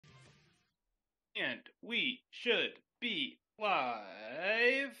And we should be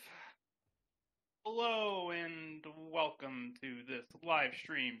live. Hello and welcome to this live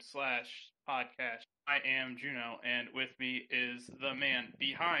stream slash podcast. I am Juno, and with me is the man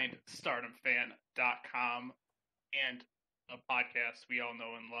behind StardomFan.com and a podcast we all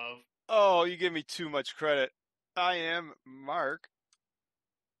know and love. Oh, you give me too much credit. I am Mark.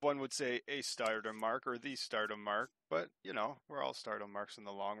 One would say a Stardom Mark or the Stardom Mark, but we're all Stardom Marks in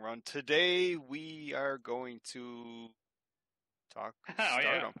the long run. Today we are going to talk Oh yeah,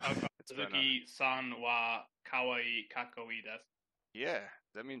 Stardom. It's been Hazuki-san wa kawaii kakoi desu. yeah,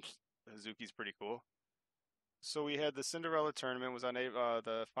 that means Hazuki's pretty cool. So we had the Cinderella tournament was on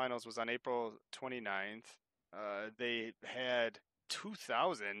the finals was on April 29th. They had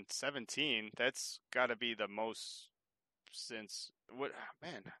 2017. That's got to be the most since what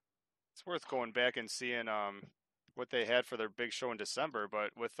man. It's worth going back and seeing what they had for their big show in December, but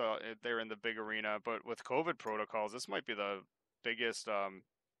with they're in the big arena, but with COVID protocols, this might be the biggest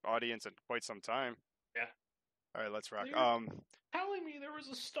audience in quite some time. Yeah. All right, let's rock. You're telling me there was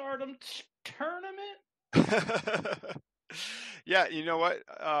a Stardom tournament? Yeah, you know what?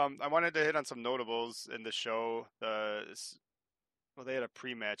 I wanted to hit on some notables in the show. Well, they had a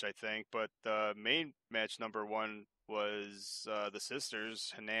pre-match, I think, but the main match number one was the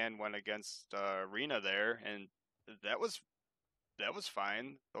sisters. Hanan went against Rena there, and that was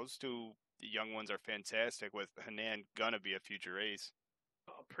fine. Those two young ones are fantastic. With Hanan gonna be a future ace.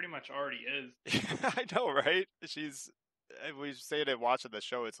 Oh, pretty much already is. I know, right? We say it watching the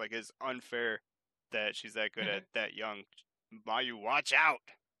show. It's like it's unfair that she's that good at that young. Mayu, watch out!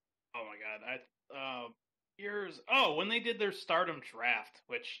 Oh my god! When they did their Stardom draft,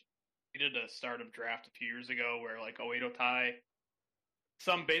 which they did a Stardom draft a few years ago, where like Oedo Tai,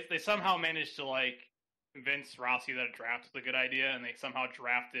 they somehow managed to like convince Rossi that a draft was a good idea, and they somehow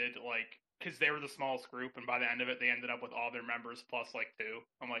drafted like because they were the smallest group, and by the end of it, they ended up with all their members plus like two.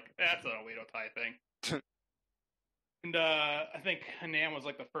 I'm like, that's an Oedo Tai thing. And I think Hanan was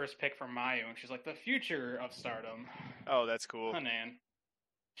like the first pick from Mayu, and she's like the future of Stardom. Oh, that's cool. Hanan.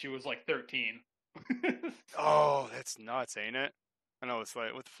 She was like 13. Oh, that's nuts, ain't it? I know, it's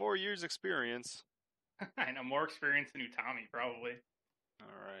like with 4 years experience. I know, more experience than Utami, probably. All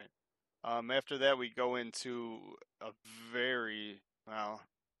right. After that, we go into a very, well,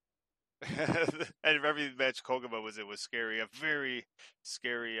 and every match Koguma was scary. A very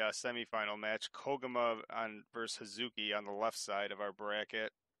scary semifinal match. Koguma versus Hazuki on the left side of our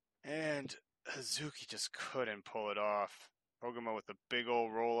bracket, and Hazuki just couldn't pull it off. Koguma with a big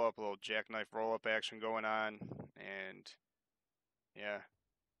old roll up, a little jackknife roll up action going on, and yeah,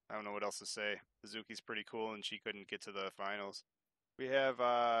 I don't know what else to say. Hazuki's pretty cool, and she couldn't get to the finals. We have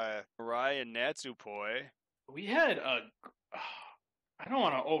Mirai and Natsupoi. We had a. I don't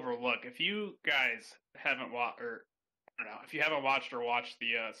want to overlook if you guys haven't watched, or I don't know, if you haven't watched or watched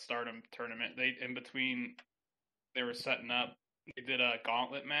the Stardom tournament. They were setting up. They did a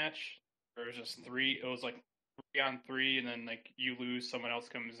gauntlet match. There was just three. It was like 3-on-3, and then like you lose, someone else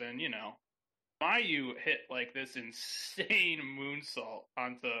comes in. Mayu hit like this insane moonsault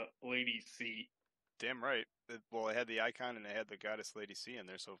onto Lady C. Damn right. Well, it had the icon and it had the goddess Lady C in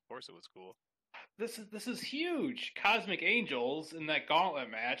there, so of course it was cool. This is huge. Cosmic Angels in that gauntlet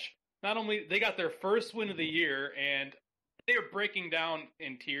match. Not only they got their first win of the year, and they were breaking down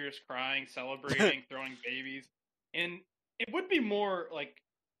in tears, crying, celebrating, throwing babies. And it would be more like,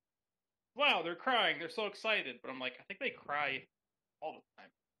 wow, they're crying, they're so excited. But I'm like, I think they cry all the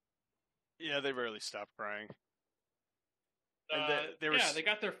time. Yeah, they rarely stop crying. They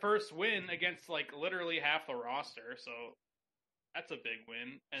got their first win against like literally half the roster, so that's a big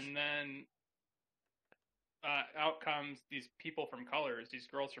win. And then out comes these people from Colors, these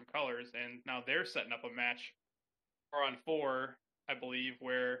girls from Colors, and now they're setting up a match 4-on-4, I believe,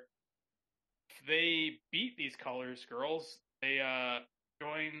 where if they beat these Colors girls, they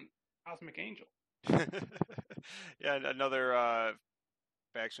join Cosmic Angel. Yeah, another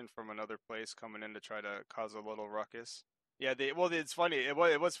faction from another place coming in to try to cause a little ruckus. Yeah, it's funny. It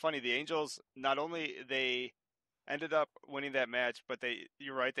was funny. The Angels, not only they ended up winning that match, but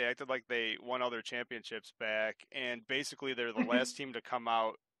you're right, they acted like they won all their championships back, and basically they're the last team to come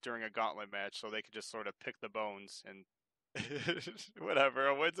out during a gauntlet match, so they could just sort of pick the bones and whatever,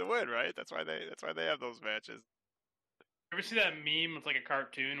 a win's a win, right? That's why they have those matches. Ever see that meme? It's like a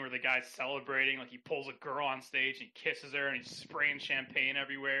cartoon where the guy's celebrating, like he pulls a girl on stage and he kisses her and he's spraying champagne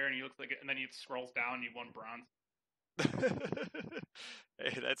everywhere, and he looks like it, and then he scrolls down and he won bronze.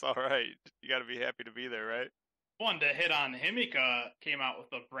 Hey, that's all right. You got to be happy to be there, right? One to hit on Himika came out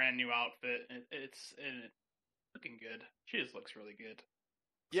with a brand new outfit. It's looking good. She just looks really good.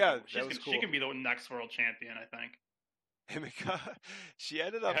 Yeah, So that was she cool. can be the next world champion, I think. Himika, she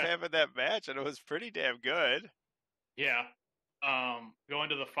ended up Yeah, having that match, and it was pretty damn good. yeah. Going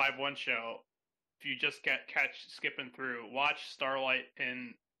to the 5-1 show. If you just get catch skipping through, watch Starlight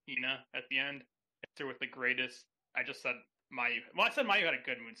pin Ina at the end. Hits her with the greatest. I just said Mayu. Well, I said Mayu had a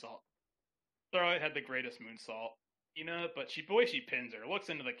good moonsault. Starlight had the greatest moonsault. Ina, but she pins her. Looks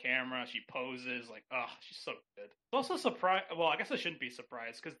into the camera. She poses like, oh, she's so good. It's also surprised. Well, I guess I shouldn't be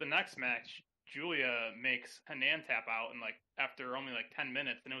surprised because the next match, Julia makes Hanan tap out, and like after only like 10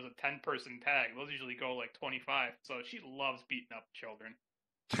 minutes, and it was a 10-person tag. Those usually go like 25. So she loves beating up children.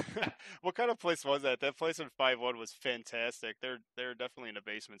 What kind of place was that? That place in 5-1 was fantastic. They're definitely in a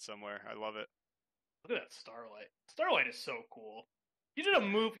basement somewhere. I love it. Look at that Starlight. Starlight is so cool. She did a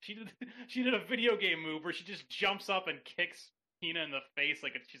move. She did a video game move where she just jumps up and kicks Tina in the face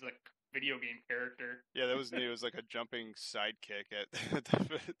like she's a video game character. Yeah, that was neat. It was like a jumping sidekick.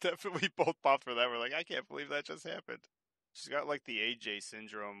 Definitely both popped for that. We're like, I can't believe that just happened. She's got like the AJ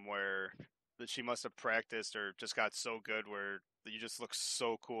syndrome where that she must have practiced or just got so good where you just look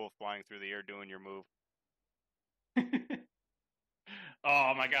so cool flying through the air doing your move.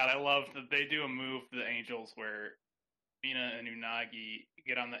 Oh my god, I love that they do a move to the Angels where Mina and Unagi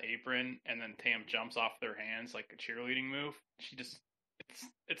get on the apron and then Tam jumps off their hands like a cheerleading move. She just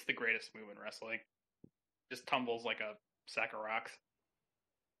it's the greatest move in wrestling. Just tumbles like a sack of rocks.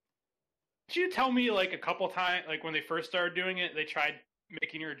 Did you tell me like a couple times, like when they first started doing it, they tried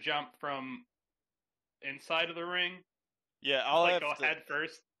making her jump from inside of the ring, Yeah, just like go head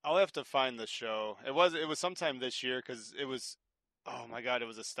first? I'll have to find the show. It was sometime this year because it was, oh my god, it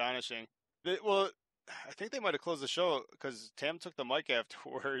was astonishing. Well, I think they might have closed the show because Tam took the mic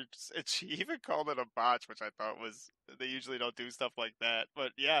afterwards, and she even called it a botch, which I thought was they usually don't do stuff like that.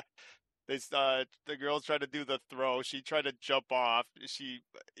 But yeah, the girls tried to do the throw. She tried to jump off.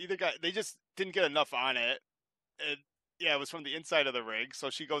 They just didn't get enough on it, and yeah, it was from the inside of the ring. So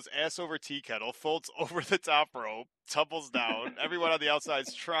she goes ass over tea kettle, folds over the top rope, tumbles down. Everyone on the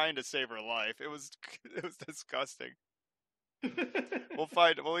outside's trying to save her life. It was disgusting.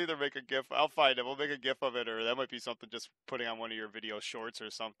 We'll either make a gif. I'll find it. We'll make a gif of it, or that might be something just putting on one of your video shorts or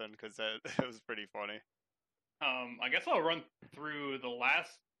something because that it was pretty funny. I guess I'll run through the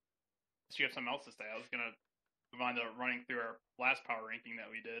last. Do you have something else to say? I was gonna move on to running through our last power ranking that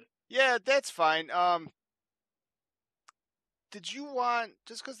we did. Yeah, that's fine. Did you want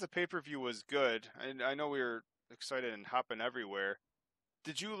just because the pay per view was good? And I know we were excited and hopping everywhere.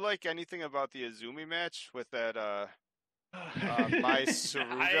 Did you like anything about the Azumi match with that Mai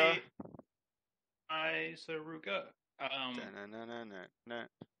Saruga? I Saruga. Da-na-na-na-na. I'm not a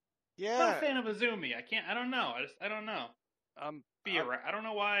Yeah, fan of Azumi. I don't know. I don't know. um, I don't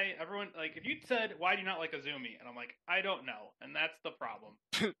know why everyone like. If you said why do you not like Azumi, and I'm like, I don't know, and that's the problem.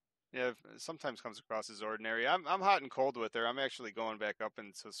 yeah. Sometimes comes across as ordinary. I'm hot and cold with her. I'm actually going back up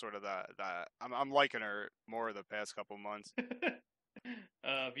into sort of the I'm liking her more the past couple months.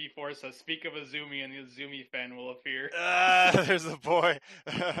 V4 says, "Speak of Azumi, and the Azumi fan will appear." There's the boy.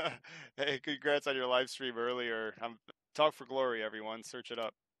 Hey, congrats on your live stream earlier. Talk for Glory, everyone. Search it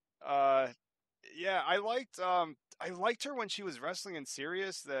up. Uh, yeah, I liked her when she was wrestling in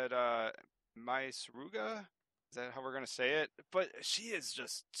Sirius. That Mai Saruga, is that how we're gonna say it? But she is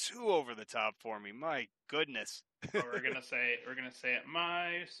just too over the top for me. My goodness. Oh, we're gonna say it.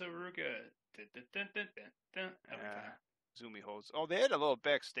 My Saruga. Dun, dun, dun, dun, dun, dun, every Yeah. time. Zumi holds. Oh, they had a little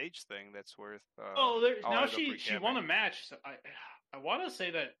backstage thing that's worth. Oh, there's I'll now end up she recapping. won a match. So I want to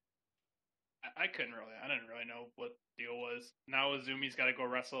say that I didn't really know what the deal was. Now Azumi's got to go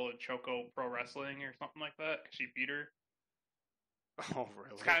wrestle at Choco Pro Wrestling or something like that because she beat her. Oh,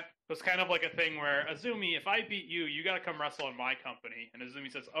 really? It was kind of like a thing where Azumi, if I beat you, you got to come wrestle in my company. And Azumi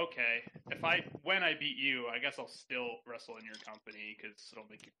says, okay, when I beat you, I guess I'll still wrestle in your company because it'll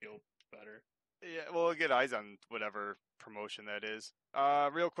make you feel better. Yeah, well, we'll get eyes on whatever promotion that is.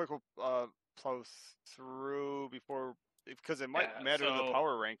 Real quick, we'll plow through before because it might Yeah, matter to the so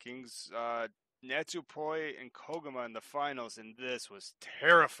power rankings. Natsupoi and Koguma in the finals, and this was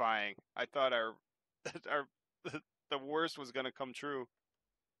terrifying. I thought our the worst was going to come true,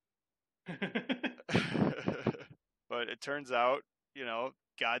 but it turns out,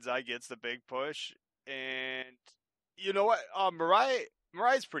 God's Eye gets the big push, and you know what?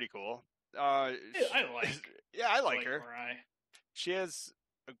 Mariah's pretty cool. I like yeah, I like her. Mirai. She has,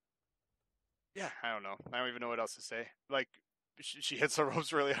 yeah, I don't know. I don't even know what else to say. Like, she hits the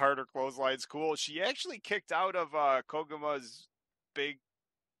ropes really hard. Her clothesline's cool. She actually kicked out of Koguma's big,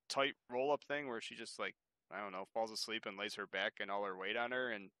 tight roll up thing where she just, like, I don't know, falls asleep and lays her back and all her weight on her.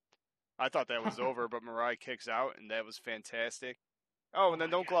 And I thought that was over, but Mariah kicks out, and that was fantastic. Oh, Oh and then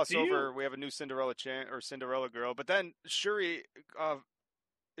my don't god, gloss do you? over we have a new Cinderella or Cinderella girl. But then Shuri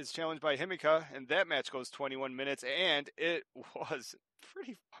is challenged by Himika, and that match goes 21 minutes, and it was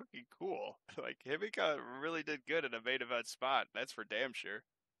pretty fucking cool. Like Himika really did good in a main event spot. That's for damn sure.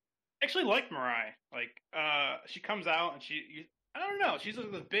 I actually like Mariah. Like, she comes out and I don't know, she's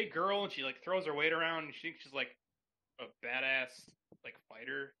like this big girl and she like throws her weight around and she thinks she's like a badass like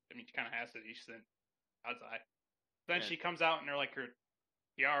fighter. I mean, she kind of has to. She's in God's eye. Then And she comes out in her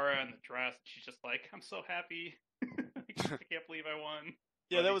tiara and the dress. And she's just like, I'm so happy. I can't believe I won.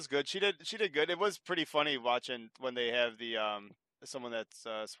 yeah, that Funny. was good. She did good. It was pretty funny watching when they have the someone that's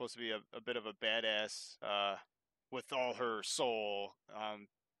supposed to be a bit of a badass with all her soul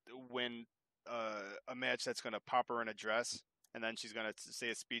win a match that's going to pop her in a dress, and then she's going to say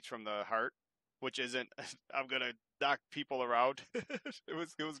a speech from the heart, which isn't I'm going to knock people around. It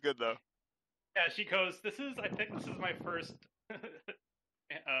was good though. Yeah, she goes. I think this is my first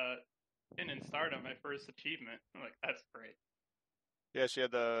in Stardom, my first achievement. I'm like, that's great. Yeah, she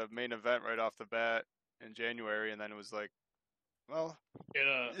had the main event right off the bat in January, and then it was like, well, It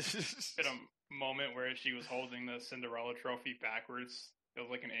had a moment where she was holding the Cinderella trophy backwards. It was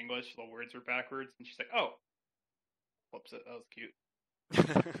like in English, the words were backwards, and she's like, "Oh," flips it. That was cute.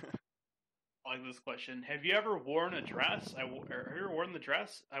 I like this question. Have you ever worn a dress? Have you ever worn the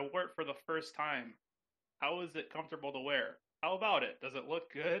dress? I wore it for the first time. How is it comfortable to wear? How about it? Does it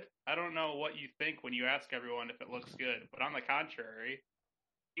look good? I don't know what you think when you ask everyone if it looks good, but on the contrary,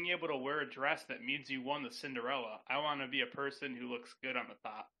 being able to wear a dress that means you won the Cinderella. I want to be a person who looks good on the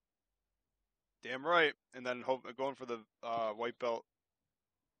top. damn right. And then going for the white belt.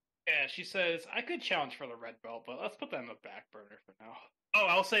 Yeah, she says, I could challenge for the red belt, but let's put that in the back burner for now. Oh,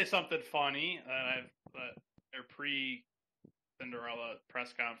 I'll say something funny that their pre Cinderella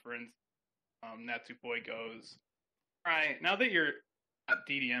press conference. Natsupoi goes, all right, now that you're not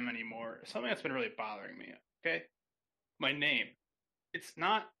DDM anymore, something that's been really bothering me, okay? My name. It's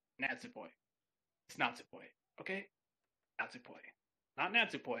not Natsupoi. It's Natsupoi, okay? Natsupoi. Not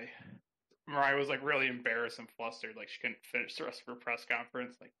Natsupoi. Mariah was like really embarrassed and flustered, like she couldn't finish the rest of her press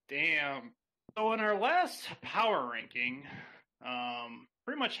conference. Like, damn. So in our last power ranking,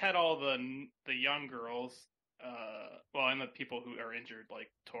 pretty much had all the young girls, well, and the people who are injured,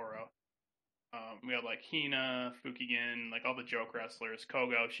 like Toro. We had like Hina, Fukigen, like all the joke wrestlers.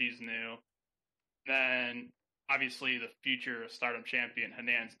 Kogo, she's new. Then obviously the future Stardom champion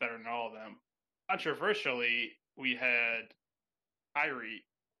Hanan's better than all of them. Controversially, we had Kyrie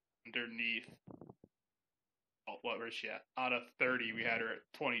underneath. What was she at? Out of 30, we had her at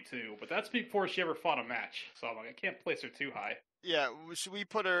 22. But that's before she ever fought a match. So I'm like, I can't place her too high. Yeah, should we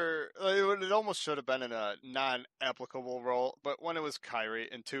put her? It almost should have been in a non-applicable role, but one, it was Kyrie,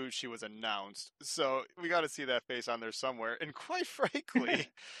 and two, she was announced. So we got to see that face on there somewhere. And quite frankly,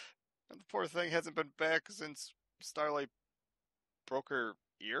 the poor thing hasn't been back since Starlight broke her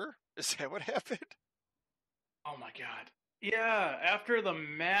ear. Is that what happened? Oh my god. Yeah, after the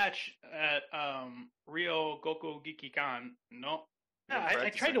match at Rio Goku Gikikan, no. They've Yeah, been I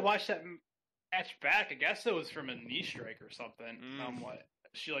tried practicing. to watch that match back. I guess it was from a knee strike or something. Mm. What?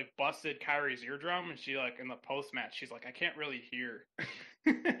 She like busted Kyrie's eardrum, and she like in the post match, she's like, I can't really hear,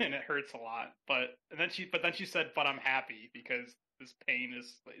 and it hurts a lot. But then she said, but I'm happy because this pain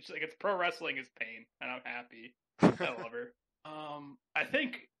is she's like it's pro wrestling is pain, and I'm happy. I love her. I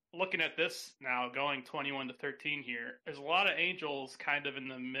think looking at this now, going 21-13 here, there's a lot of angels kind of in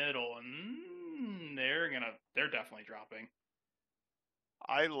the middle, and they're definitely dropping.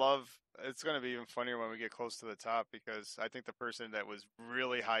 I love. It's going to be even funnier when we get close to the top because I think the person that was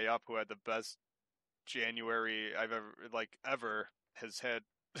really high up, who had the best January I've ever has had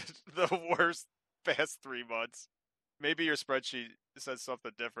the worst past 3 months. Maybe your spreadsheet says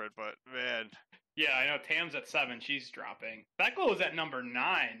something different, but man, Yeah, I know Tam's at 7. She's dropping. Becca was at number 9.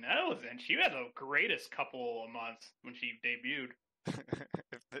 And she had the greatest couple of months when she debuted.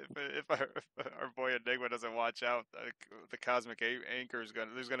 if our boy Enigma doesn't watch out, the cosmic anchor is gonna.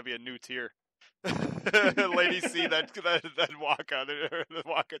 There's gonna be a new tier. Lady C, that Waka, the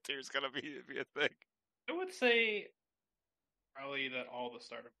Waka tier is gonna be a thing. I would say probably that all the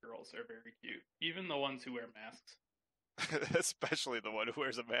startup girls are very cute, even the ones who wear masks. Especially the one who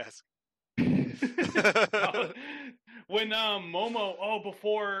wears a mask. When Momo,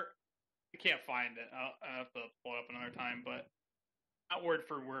 before I can't find it. I'll have to pull it up another time, but not word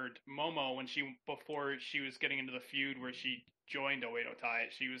for word. Momo, before she was getting into the feud where she joined Oedo Tai,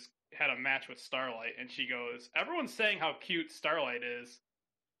 had a match with Starlight, and she goes, "Everyone's saying how cute Starlight is,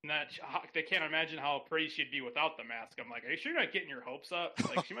 and that they can't imagine how pretty she'd be without the mask." I'm like, "Are you sure you're not getting your hopes up?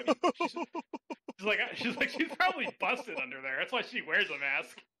 Like she might be." She's probably busted under there. That's why she wears a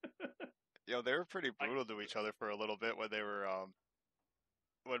mask. They were pretty Like, brutal to each other for a little bit when they were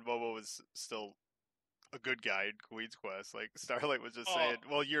when Momo was still a good guy in Queen's Quest. Like Starlight was just oh, saying,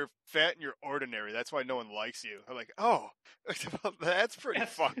 "Well, you're fat and you're ordinary. That's why no one likes you." I'm like, "Oh, that's pretty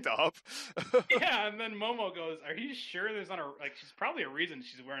yes, fucked up." yeah. And then Momo goes, "Are you sure there's not a like? She's probably a reason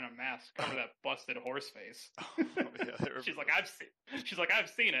she's wearing a mask, cover that busted horse face." Yeah, they were. She's like, "I've seen." She's like, "I've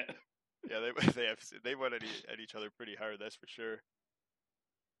seen it." Yeah, they went at each other pretty hard. That's for sure.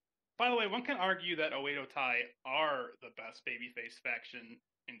 By the way, one can argue that Oedo Tai are the best babyface faction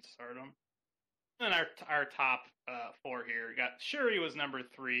in Stardom. And our top four here, we got Shuri was number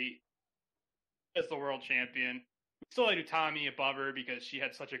 3 as the world champion. We still had Utami above her because she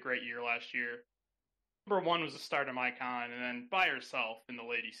had such a great year last year. Number 1 was a Stardom icon, and then by herself in the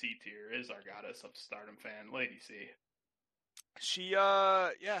Lady C tier is our goddess of Stardom fan, Lady C. She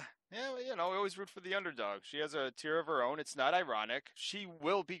yeah, we always root for the underdog. She has a tier of her own. It's not ironic. She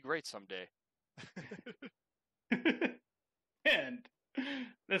will be great someday. And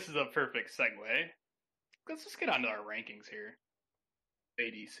this is a perfect segue. Let's just get onto our rankings here.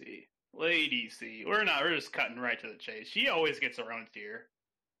 Lady C. Lady C. We're just cutting right to the chase. She always gets her own tier.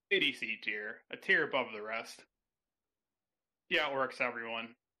 Lady C tier. A tier above the rest. She outworks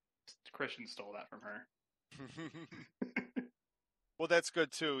everyone. Christian stole that from her. Well, that's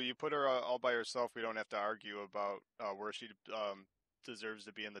good too. You put her all by herself. We don't have to argue about where she deserves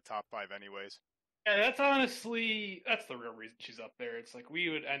to be in the top 5 anyways. Yeah, that's the real reason she's up there. It's like we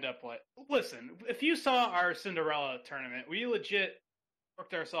would end up like, listen, if you saw our Cinderella tournament, we legit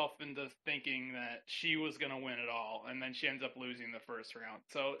worked ourselves into thinking that she was going to win it all, and then she ends up losing the first round.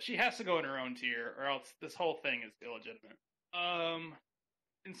 So she has to go in her own tier, or else this whole thing is illegitimate.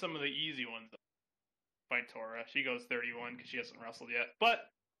 In some of the easy ones, by Tora, she goes 31 because she hasn't wrestled yet. But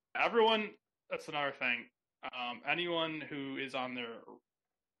everyone, that's another thing. Anyone who is on their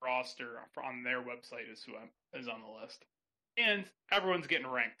roster on their website is is on the list, and everyone's getting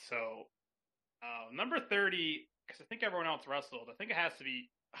ranked. So number 30, because I think everyone else wrestled. I think it has to be.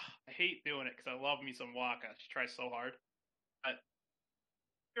 I hate doing it because I love me some Waka. She tries so hard, but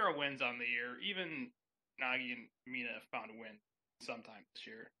Zero wins on the year. Even Nagi and Mina have found a win sometime this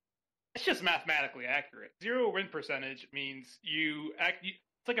year. It's just mathematically accurate. 0 win percentage means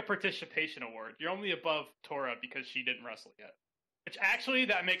it's like a participation award. You're only above Tora because she didn't wrestle yet. Which actually,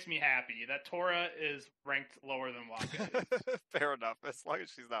 that makes me happy that Tora is ranked lower than Waka is. Fair enough, as long as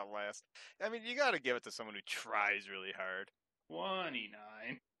she's not last. I mean, you got to give it to someone who tries really hard.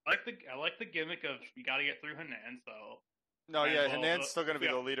 29. I like the gimmick of you got to get through Hanan. So no, yeah, Hanan's still going to be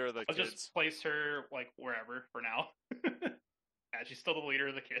the leader of the I'll kids. just place her like wherever for now. Yeah, she's still the leader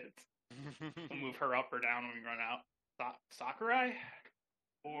of the kids. We'll move her up or down when we run out. Sakurai,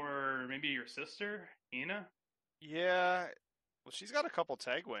 or maybe your sister, Ina. Yeah, well, she's got a couple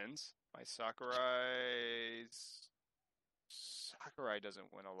tag wins. My Sakurai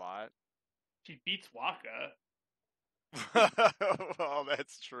doesn't win a lot. She beats Waka. Well,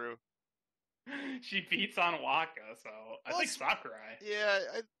 that's true. She beats on Waka, so I think Sakurai. Yeah,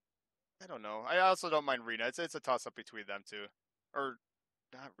 I don't know. I also don't mind Rina. It's a toss up between them two, or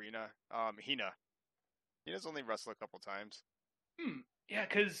not Rina. Hina. Hina's only wrestled a couple times. Yeah,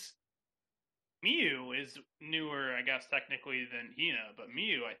 because Miyu is newer, I guess, technically than Hina, but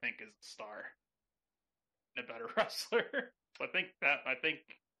Miyu, I think, is a star, and a better wrestler. So I think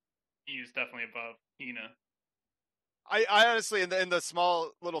Miyu's definitely above Hina. I honestly, in the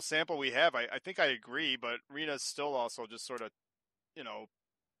small little sample we have, I think I agree, but Rina's still also just sort of,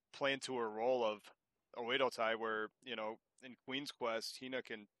 playing to her role of Oedo Tai, where, in Queen's Quest, Hina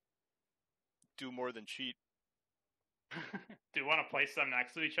can do more than cheat. Do you want to place them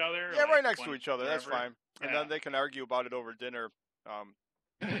next to each other? Yeah, right next to each other. That's fine. And then they can argue about it over dinner.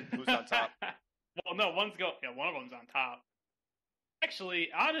 Who's on top? Well, no, one of them's on top. Actually,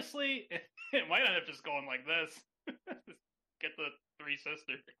 honestly, it might end up just going like this. Get the 3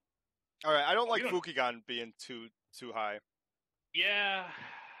 sisters. All right, I don't like Fukigan being too high. Yeah.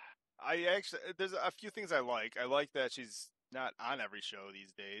 There's a few things I like. I like that she's not on every show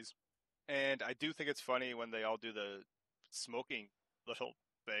these days. And I do think it's funny when they all do the smoking little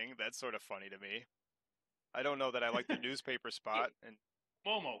thing. That's sort of funny to me. I don't know that I like the newspaper spot. And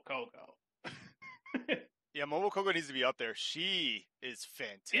Momo Coco. Yeah, Momo Coco needs to be up there. She is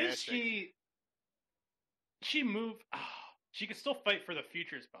fantastic. She moved... Oh, she can still fight for the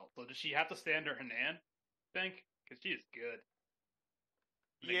Futures belt. So does she have to stay under Hanan, I think? Because she is good.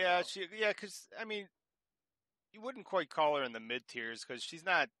 Yeah, because, I mean, you wouldn't quite call her in the mid-tiers because she's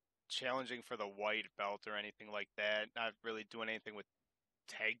not challenging for the white belt or anything like that. Not really doing anything with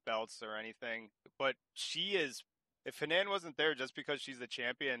tag belts or anything. But she is. If Hanan wasn't there, just because she's the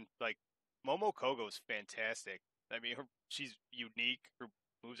champion, like Momo Kogo's fantastic. I mean, she's unique. Her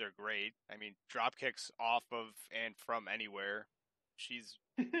moves are great. I mean, drop kicks off of and from anywhere. She's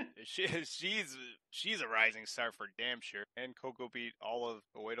she's a rising star for damn sure. And Kogo beat all of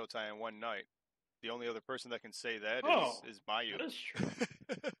Oedo Tai in one night. The only other person that can say that is Mayu. That is true.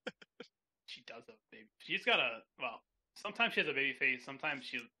 She does have a baby. She's got a sometimes she has a baby face. Sometimes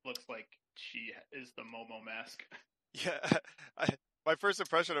she looks like she is the Momo mask. Yeah, my first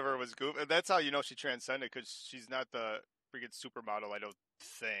impression of her was goof, and that's how you know she transcended because she's not the freaking supermodel. I don't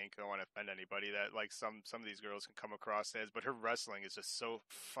think I don't want to offend anybody that like some of these girls can come across as, but her wrestling is just so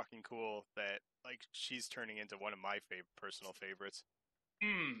fucking cool that like she's turning into one of my personal favorites.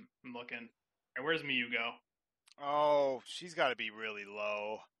 I'm looking. Right, where's Miyu go? Oh, she's got to be really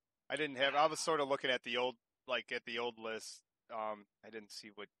low. I was sort of looking at the old list. I didn't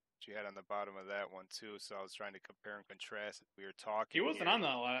see what she had on the bottom of that one too, so I was trying to compare and contrast as we were talking. She wasn't on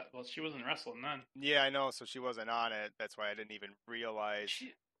that a lot. Well, she wasn't wrestling then. Yeah, I know. So she wasn't on it. That's why I didn't even realize.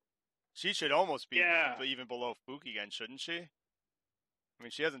 She should almost be even below Fukigen, shouldn't she? I mean,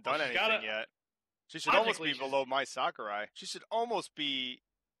 she hasn't done anything yet. She should almost be below Mai Sakurai. She should almost be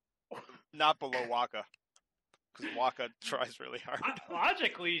not below Waka, because Waka tries really hard.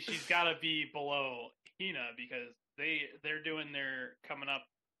 Logically, she's got to be below Hina because they're doing their coming up.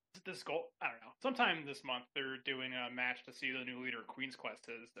 This goal, I don't know. Sometime this month, they're doing a match to see who the new leader of Queen's Quest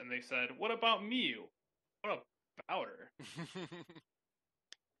is, and they said, "What about Miyu? What about her?"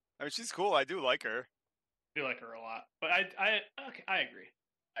 I mean, she's cool. I do like her. I do like her a lot, but I agree.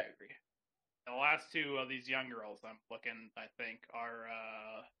 I agree. The last two of these young girls I'm looking, I think, are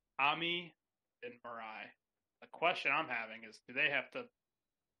Ami and Mirai. The question I'm having is, do they have to?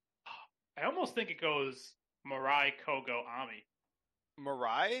 I almost think it goes Mirai, Kogo, Ami.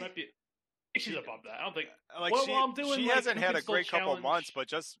 Mirai? Might be. She's above that. I don't think. Like she hasn't had a great couple months, but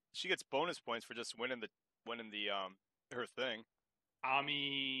just she gets bonus points for just winning the her thing.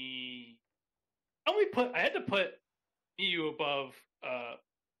 Ami. I had to put Miyu above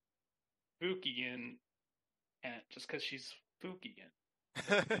Fukigen, and just because she's Fukigen.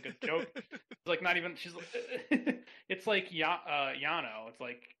 Like a joke. It's like not even. She's. It's like Yano. It's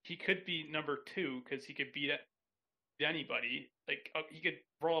like he could be number 2 because he could beat anybody. Like he could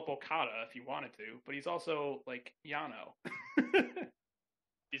roll up Okada if he wanted to, but he's also like Yano.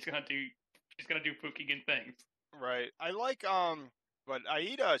 She's gonna do Fukigen things. Right. I like but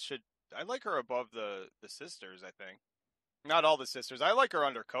Aida I like her above the sisters. I think not all the sisters. I like her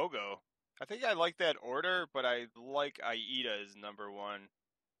under Kogo. I think I like that order, but I like Aida as number 1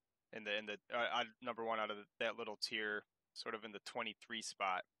 in the number 1 out of that little tier, sort of in the 23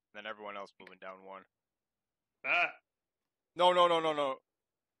 spot, and then everyone else moving down 1. No.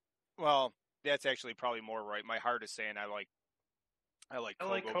 Well, that's actually probably more right. My heart is saying I like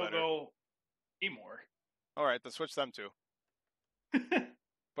Kogo better. More. All right, let's switch them two.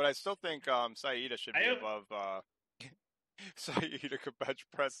 But I still think Saida should be above. Saida could bench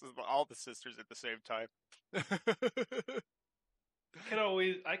press all the sisters at the same time.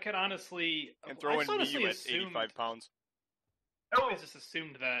 I could honestly and throw in Miyu at 85 pounds. I always just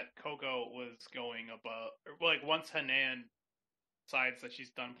assumed that Kogo was going above, like once Hanan decides that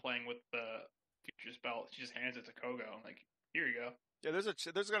she's done playing with the Futures belt, she just hands it to Kogo. I'm like, here you go. Yeah,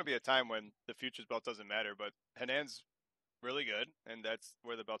 there's going to be a time when the Futures belt doesn't matter, but Hanan's really good, and that's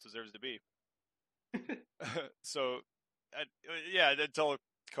where the belt deserves to be. So, until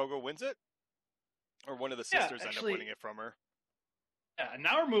Kogo wins it, or one of the sisters end up winning it from her. Yeah,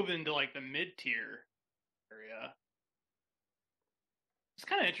 now we're moving into like the mid-tier area. It's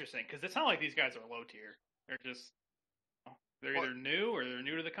kind of interesting because it's not like these guys are low tier. They're just they're either new or they're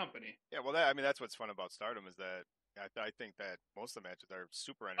new to the company. Yeah, well, that's what's fun about Stardom is that I think that most of the matches are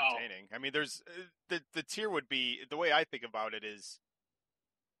super entertaining. I mean, there's the tier would be the way I think about it is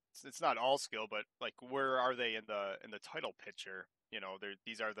it's not all skill, but like where are they in the title picture? You know,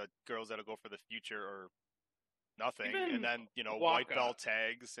 these are the girls that'll go for the future or nothing, and then white belt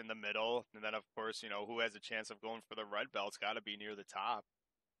tags in the middle, and then of course who has a chance of going for the red belt's got to be near the top.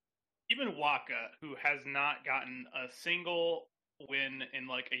 Even Waka, who has not gotten a single win in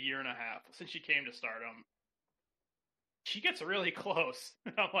like a year and a half since she came to Stardom, she gets really close.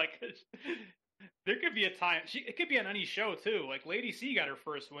 I'm like, there could be a time it could be on any show too. Like Lady C got her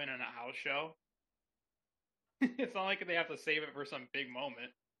first win in a house show. It's not like they have to save it for some big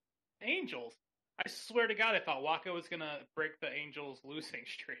moment. Angels. I swear to God, I thought Waka was gonna break the Angels' losing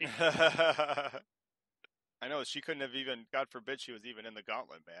streak. I know she couldn't have even. God forbid she was even in the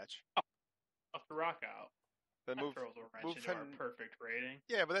gauntlet match. Off the rock out. Then That throws a wrench into our perfect rating.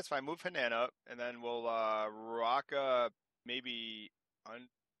 Yeah, but that's fine. Move Hanan up, and then we'll Ruaka maybe.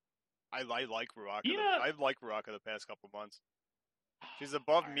 I like Ruaka. Yeah, I like Ruaka the past couple months. She's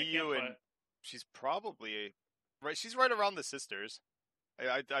above I can't Miyu, put. and she's probably right. She's right around the sisters.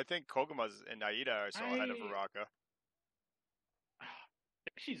 I think Koguma's and Naida are still ahead of I Ruaka.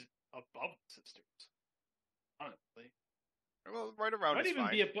 think she's above the sisters. Honestly, Well, right around might is even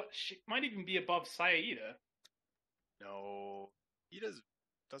fine. be above. She might even be above Saida. No, Iida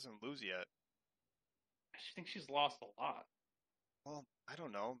doesn't lose yet. I think she's lost a lot. Well, I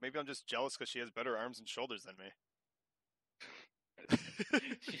don't know. Maybe I'm just jealous because she has better arms and shoulders than me.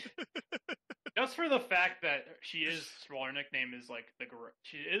 She, just for the fact that she is, well, her nickname is like the gorilla.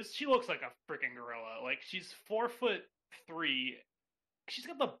 She looks like a freaking gorilla. Like she's 4'3". She's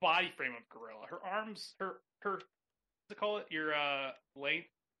got the body frame of gorilla. Her arms, her what's it call it? Your length,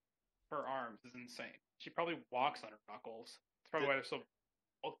 her arms is insane. She probably walks on her knuckles. That's probably why they're so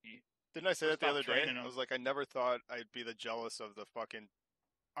bulky. Didn't I say Or that the stop other day? training I them. was like, I never thought I'd be the jealous of the fucking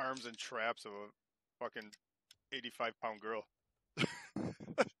arms and traps of a fucking 85-pound girl.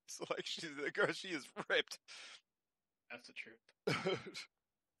 It's like the girl. She is ripped. That's the truth.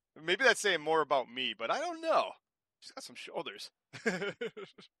 Maybe that's saying more about me, but I don't know. She's got some shoulders.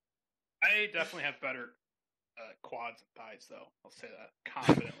 I definitely have better quads and thighs, though. I'll say that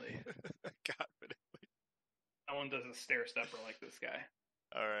confidently. Confidently. No one does a stair stepper like this guy.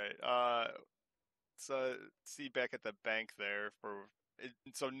 All right. So see back at the bank there for.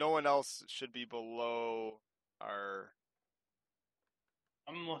 So no one else should be below our.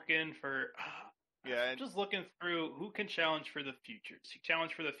 I'm looking for. Yeah, I'm just looking through who can challenge for the futures. You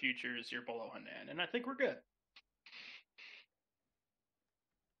challenge for the futures, you're below Hanan, and I think we're good.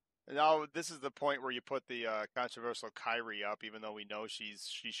 now this is the point where you put the controversial Kyrie up, even though we know she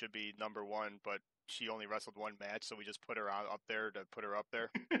should be number one, but she only wrestled one match, so we just put her up there to put her up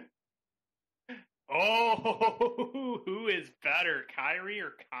there. Oh, who is better, Kyrie or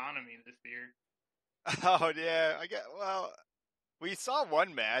Konami this year? Oh yeah, I get. Well, we saw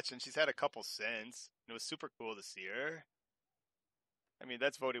one match, and she's had a couple since. It was super cool to see her. I mean,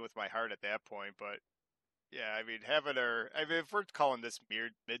 that's voting with my heart at that point, but yeah, I mean, having her. I mean, if we're calling this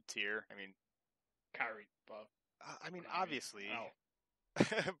mid tier, I mean, Kyrie above. I mean, Konami. obviously, Oh.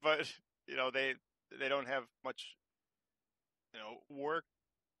 but they don't have much work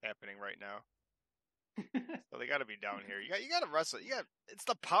happening right now. So they got to be down here. You got to wrestle. It's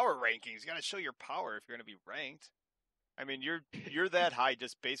the power rankings. You got to show your power if you're going to be ranked. I mean, you're that high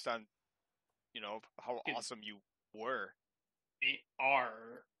just based on how awesome you were. The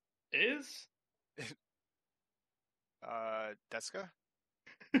R is Deska?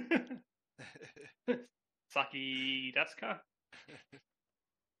 Saki Deska.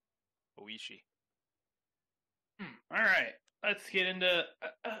 Oishi. All right, let's get into.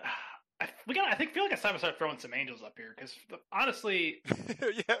 I feel like it's time to start throwing some angels up here because honestly,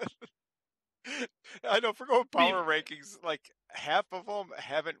 Yeah. I know, for going power rankings, like half of them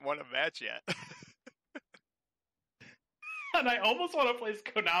haven't won a match yet. and I almost want to place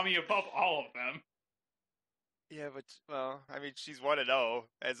Konami above all of them. Yeah, but I mean, she's 1-0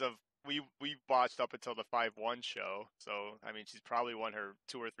 as of we watched up until the 5-1 show. So I mean, she's probably won her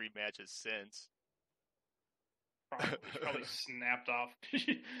 2 or 3 matches since. Probably snapped off,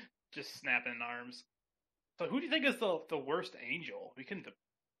 just snapping arms. So who do you think is the worst angel?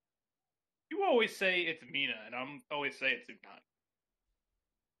 You always say it's Mina, and I'm always say it's Unagi.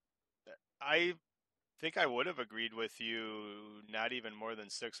 I think I would have agreed with you not even more than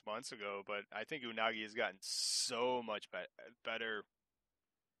 6 months ago, but I think Unagi has gotten so much better.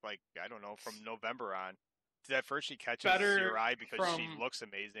 Like, I don't know, from November on. At first she catches your eye because she looks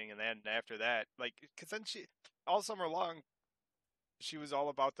amazing, and then after that, like, because then she all summer long she was all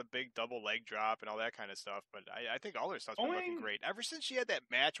about the big double leg drop and all that kind of stuff. But I think all her stuff's been looking great ever since she had that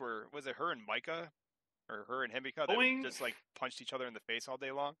match where was it her and Micah or her and Himika that just like punched each other in the face all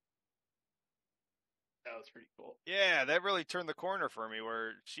day long. That was pretty cool. Yeah, that really turned the corner for me.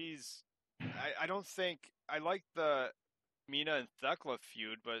 Where she's, I don't think I like the Mina and Thekla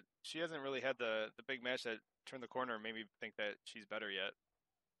feud, but she hasn't really had the big match that turned the corner and made me think that she's better yet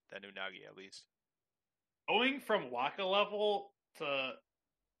than Unagi, at least. Going from Waka level to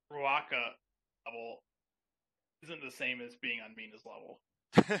Ruaka level isn't the same as being on Mina's level.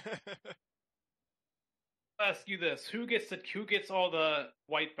 I'll ask you this: who gets all the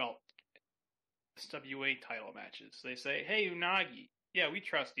white belt SWA title matches? They say, "Hey, Unagi, yeah, we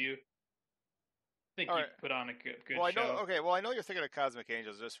trust you. I think you put on a good well, I show." know. Okay, well, I know you're thinking of Cosmic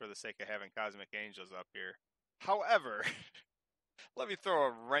Angels just for the sake of having Cosmic Angels up here. However, let me throw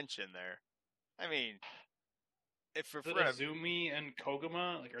a wrench in there. I mean, if Is it we're gonna, Azumi and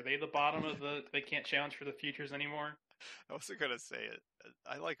Koguma? Like, are they the bottom of the? They can't challenge for the futures anymore. I wasn't gonna say it.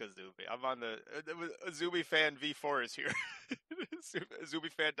 I like Azumi. I'm on the Azumi fan V4 is here.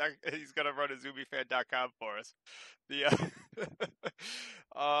 Azumi fan. He's gonna run AzumiFan.com for us. The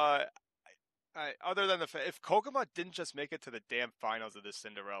uh, other than if Koguma didn't just make it to the damn finals of the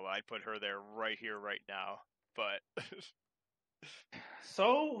Cinderella, I'd put her there right here, right now. But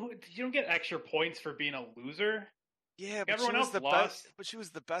So you don't get extra points for being a loser. yeah, but she Everyone was else the best. lost. But she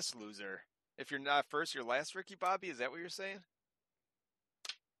was the best loser. If you're not first, you're last, Ricky Bobby. Is that what you're saying?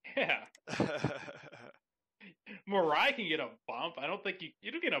 Yeah, Mariah can get a bump. I don't think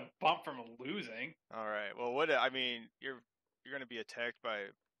you don't get a bump from losing. All right. Well, what I mean, you're going to be attacked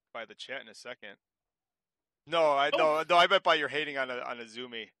by the chat in a second. No, I Oh, no, no. I meant by your hating on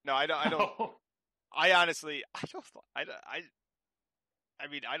Azumi. No, I don't. I don't. no. I honestly, I don't. I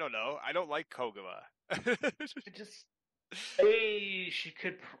mean, I don't know. I don't like Koguma. It just hey, she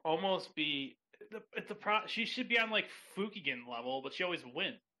could almost be she should be on like Fukigen level, but she always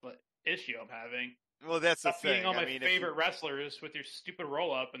wins. But issue I'm having. Well, that's the Stop being thing. all I my mean, favorite wrestlers with your stupid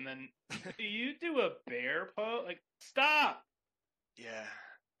roll up, and then you do a bear pose. Like, stop! yeah,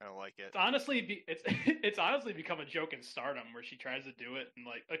 I don't like it. It's honestly become a joke in Stardom where she tries to do it, and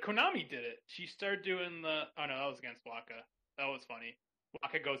like Konami did it. She started doing the no, that was against Waka. That was funny.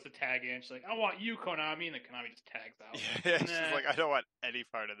 Waka goes to tag in. She's like, "I want you, Konami," and then Konami just tags out. Yeah, she's like, I don't want any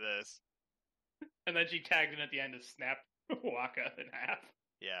part of this. And then she tagged in at the end to snap Waka in half.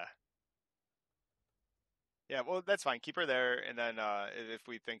 Yeah. Yeah, well, that's fine. Keep her there, and then if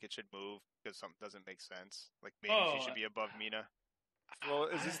we think it should move because something doesn't make sense, like maybe she should be above Mina. Well,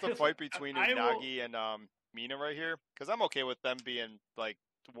 is this the fight between Unagi and Mina right here? Because I'm okay with them being like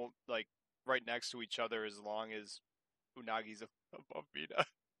right next to each other as long as Unagi's above Mina.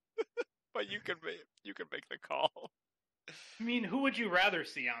 But you can make the call. I mean, who would you rather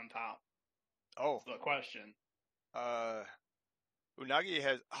see on top? Oh, That's the question. Unagi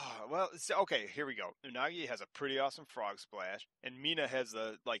has okay, here we go. Unagi has a pretty awesome frog splash, and Mina has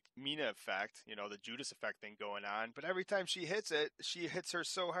the Mina effect, the Judas effect thing going on. But every time she hits it, she hits her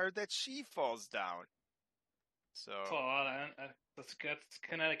so hard that she falls down. So that's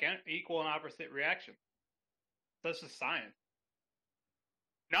kinetic equal and opposite reaction. That's just science.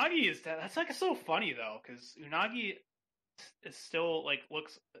 Unagi that's like so funny though, because Unagi is still like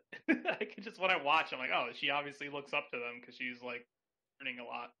looks. I can just when I watch, I'm like, oh, she obviously looks up to them because she's like learning a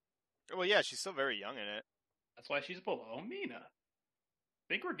lot. Well, yeah, she's still very young in it. That's why she's below Mina. I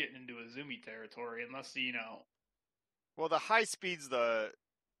think we're getting into Azumi territory, unless Well, the high speed's the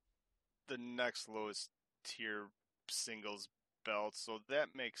next lowest tier singles belt, so that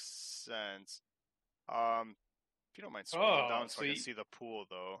makes sense. If you don't mind scrolling down so I can see the pool,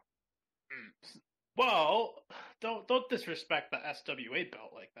 though. Well, don't disrespect the SWA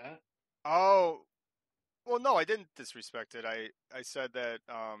belt like that. Oh, well, no, I didn't disrespect it. I said that.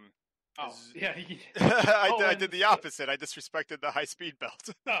 Yeah. I did the opposite. I disrespected the high speed belt.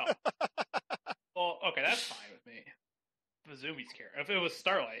 Oh. Well, okay, that's fine with me. Azumi's care. If it was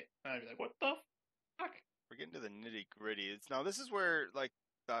Starlight, I'd be like, what the fuck? We're getting to the nitty gritty. Now this is where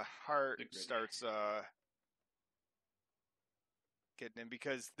the heart starts getting in,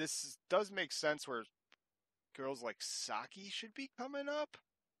 because this does make sense where girls like Saki should be coming up.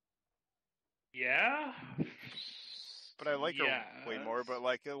 Yeah. But I like her way more. But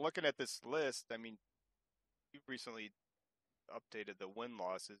looking at this list, I mean, you recently updated the win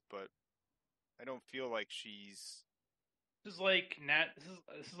losses, but I don't feel like she's. This is like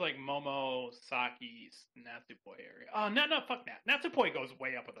This is like Momo Saki's Natsupoi area. Oh, no, fuck Nat. Natsupoi goes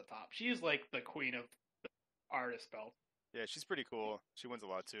way up at the top. She's like the queen of the artist belt. Yeah, she's pretty cool. She wins a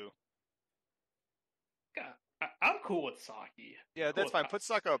lot too. God, I'm cool with Saki. Yeah, that's fine. Put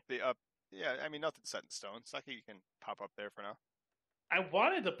Saki up. Yeah, I mean, nothing's set in stone. Saki can pop up there for now. I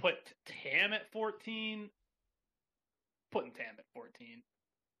wanted to put Tam at 14. Putting Tam at 14.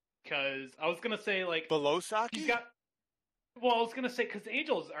 Because I was going to say, below Saki? I was going to say, because the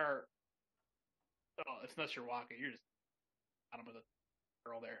Angels are. Oh, it's not your Waka. You're just bottom of the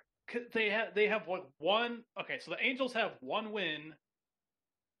girl there. They have one. Okay, so the Angels have one win.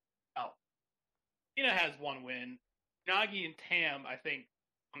 Oh. Tina has one win. Nagi and Tam, I think,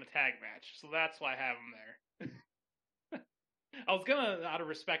 on the tag match. So that's why I have them there. I was gonna, out of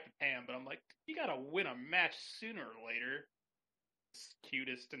respect to Tam, but I'm like, you gotta win a match sooner or later. It's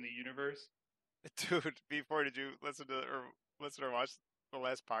cutest in the universe. Dude, before did you listen or watch the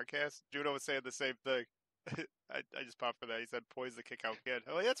last podcast? Judo was saying the same thing. I just popped for that. He said, "Poise the kick out kid."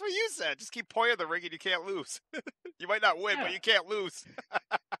 I'm like, that's what you said. Just keep poising the ring and you can't lose. You might not win, but you can't lose.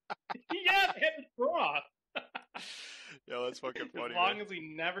 Yeah, hit the draw. Yo, that's fucking As funny, man. long as he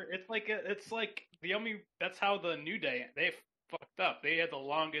never, it's like the only. That's how the New Day they fucked up. They had the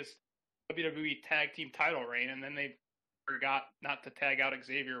longest WWE Tag Team title reign, and then they forgot not to tag out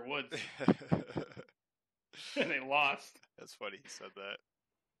Xavier Woods, and they lost. That's funny he said that.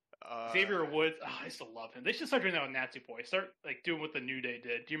 Xavier Woods, oh, I used to love him. They should start doing that with Nazi Boy. Start like doing what the New Day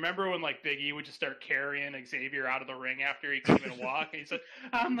did. Do you remember when like Big E would just start carrying Xavier out of the ring after he couldn't even walk, and he said,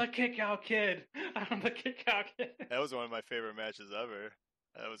 "I'm the kick out kid. I'm the kick out kid." That was one of my favorite matches ever.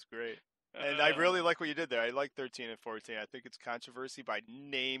 That was great. And I really like what you did there. I like 13 and 14. I think it's controversy by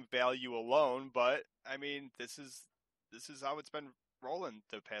name value alone, but I mean, this is how it's been rolling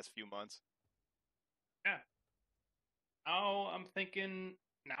the past few months. Yeah. Now I'm thinking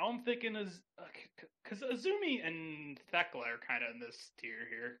is because Azumi and Thekla are kind of in this tier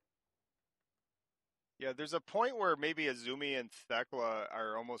here. Yeah, there's a point where maybe Azumi and Thekla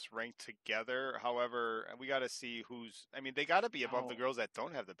are almost ranked together. However, we got to see who's. I mean, they got to be above the girls that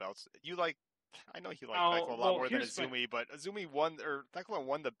don't have the belts. I know you like Thekla a lot more than Azumi, but Azumi won or Thekla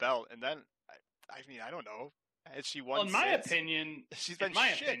won the belt, and then I mean, I don't know. Has she won? Well, in my opinion, she's been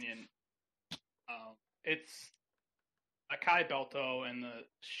shit. It's Akai Belto and the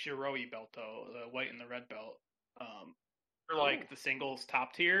Shiroi Belto, the white and the red belt. For like the singles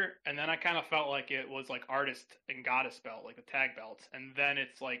top tier, and then I kind of felt like it was like artist and goddess belt, like the tag belts, and then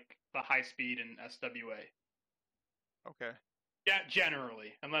it's like the high speed and SWA. Okay. Yeah,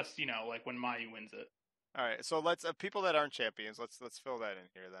 generally, unless like when Mayu wins it. All right, so let's people that aren't champions. Let's fill that in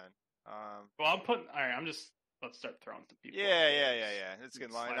here then. Well, all right. Let's start throwing some people. Yeah. Let's get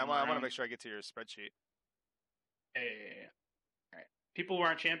in line. I want to make sure I get to your spreadsheet. Yeah. All right. People who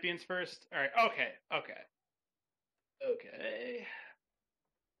aren't champions first. All right. Okay.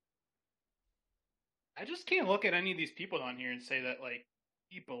 I just can't look at any of these people on here and say that like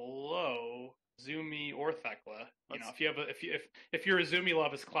below Zumi or Thekla. If your Azumi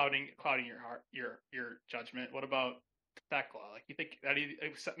love is clouding your heart, your judgment. What about Thekla? Like you think that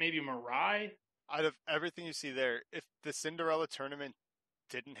maybe Mirai? Out of everything you see there, if the Cinderella tournament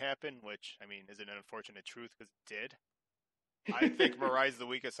didn't happen, which I mean is an unfortunate truth because it did, I think Mirai's the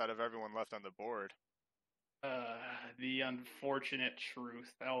weakest out of everyone left on the board. The unfortunate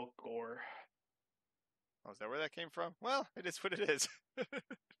truth, Al Gore. Oh, is that where that came from? Well, it is what it is.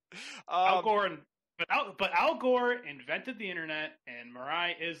 Al Gore, but Al Gore invented the internet, and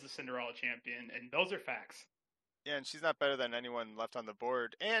Mirai is the Cinderella champion, and those are facts. Yeah, and she's not better than anyone left on the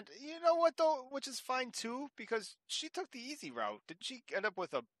board. And you know what, though? Which is fine, too, because she took the easy route. Didn't she end up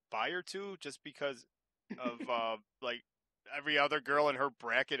with a bye or two just because of, like, every other girl in her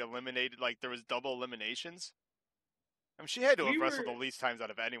bracket eliminated, like, there was double eliminations? I mean, she had to have wrestled the least times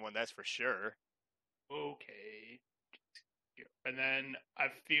out of anyone, that's for sure. Okay. And then I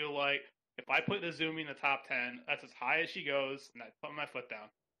feel like if I put Izumi in the top 10, that's as high as she goes, and I put my foot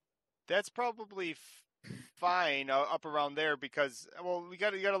down. That's probably fine up around there because, well, you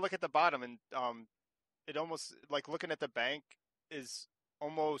got to look at the bottom, and it almost, like, looking at the bank is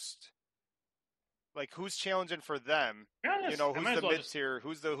almost like who's challenging for them. Who's the mid tier,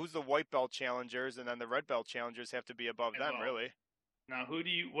 who's the white belt challengers, and then the red belt challengers have to be above them, really. Now,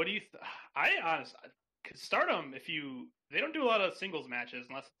 I honestly, because Stardom, they don't do a lot of singles matches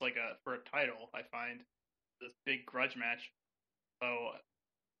unless it's like for a title. I find this big grudge match. So,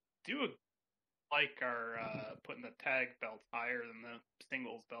 like our putting the tag belts higher than the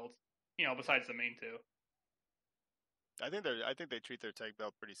singles belts. Besides the main two. I think they treat their tag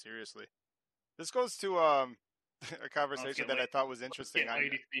belt pretty seriously. This goes to a conversation that I thought was interesting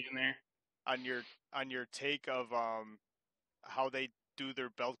on your take of how they do their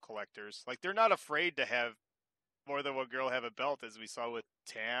belt collectors. Like they're not afraid to have more than one girl have a belt, as we saw with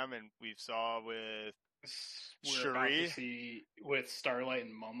Tam and we saw with Shuri, with Starlight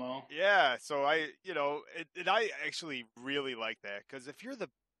and Momo. Yeah, so I actually really like that because if you're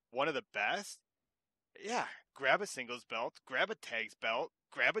one of the best, yeah, grab a singles belt, grab a tags belt,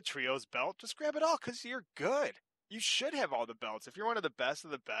 grab a trios belt, just grab it all because you're good. You should have all the belts. If you're one of the best,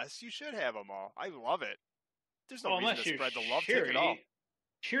 you should have them all. I love it. There's no reason to spread the love. Take it all.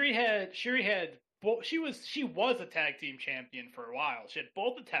 Shuri was a tag team champion for a while. She had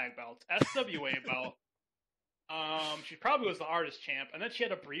both the tag belts, SWA belt. She probably was the artist champ, and then she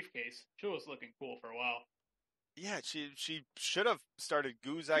had a briefcase. She was looking cool for a while. Yeah, she should have started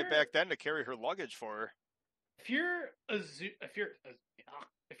Guzai back then to carry her luggage for her. If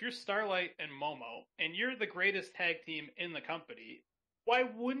you're Starlight and Momo, and you're the greatest tag team in the company, why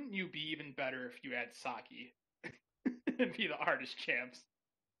wouldn't you be even better if you had Saki and be the artist champs?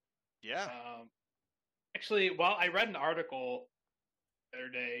 Yeah. Actually, I read an article the other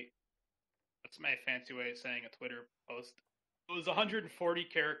day That's my fancy way of saying a Twitter post. It was a 140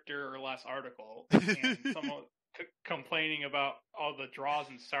 character or less article, and someone complaining about all the draws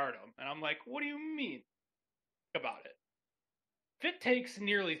in Stardom, and I'm like, what do you mean? Think about it. If it takes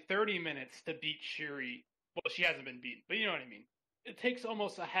nearly 30 minutes to beat Shuri, well, she hasn't been beaten, but you know what I mean. It takes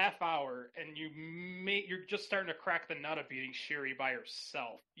almost a half hour, and you're just starting to crack the nut of beating Shuri by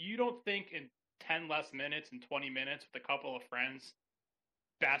yourself. You don't think in 10 less minutes and 20 minutes with a couple of friends,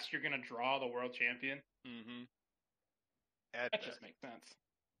 best you're gonna draw the world champion? Mm-hmm. That just makes sense.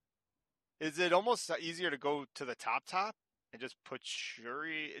 Is it almost easier to go to the top and just put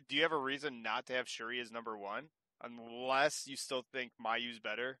Shuri? Do you have a reason not to have Shuri as number one? Unless you still think Mayu's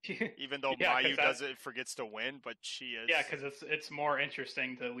better, even though Mayu forgets to win, but she is. Yeah, because it's more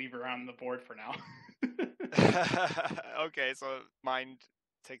interesting to leave her on the board for now. Okay, so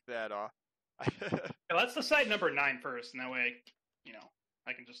take that off. Let's decide number 9 first, and that way,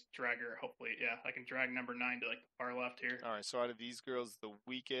 I can just drag her. Hopefully, I can drag number 9 to like the far left here. All right, so out of these girls, the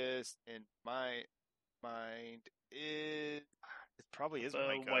weakest in my mind it probably is the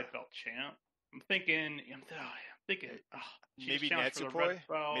Micah. white belt champ. I'm thinking maybe Natsupoi.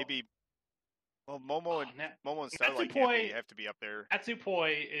 Maybe Momo and Starlight have to be up there.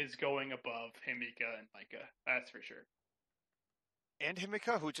 Natsupoi is going above Himika and Micah. That's for sure. And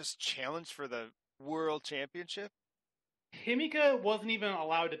Himika, who just challenged for the world championship. Himika wasn't even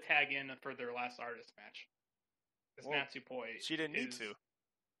allowed to tag in for their last artist match. Because Natsupoi, she didn't need to.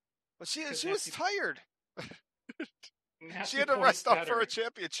 Well, she was tired. She had to rest up for a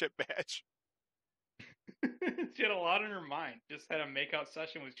championship match. She had a lot on her mind. Just had a makeout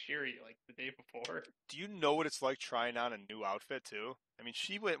session with Shuri like the day before. Do you know what it's like trying on a new outfit too? I mean,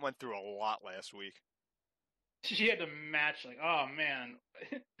 she went through a lot last week. She had to match like, oh man,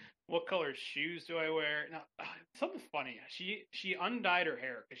 what color shoes do I wear? Now, something funny. She undyed her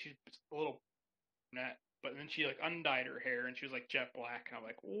hair because she's a little brunette, but then she like undyed her hair and she was like jet black, and I'm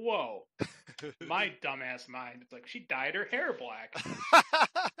like, whoa, my dumbass mind. It's like she dyed her hair black.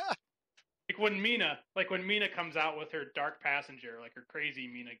 Like when Mina comes out with her Dark Passenger, like her crazy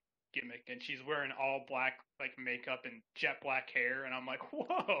Mina gimmick, and she's wearing all black like makeup and jet black hair, and I'm like,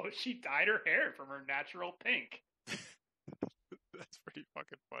 whoa, she dyed her hair from her natural pink. That's pretty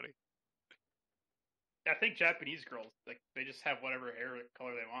fucking funny. I think Japanese girls, like, they just have whatever hair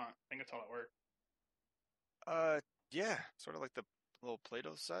color they want. I think that's how it works. Yeah, sort of like the little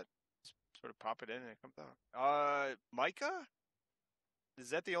Play-Doh set. Just sort of pop it in and it comes out. Micah? Is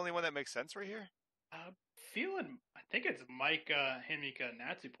that the only one that makes sense right here? I think it's Micah, Himika,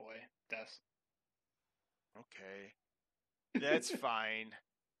 Natsupoi. Okay. That's fine.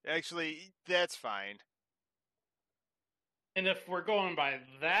 Actually, that's fine. And if we're going by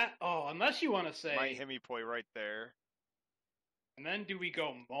that, unless you want to say... My Himipoi right there. And then do we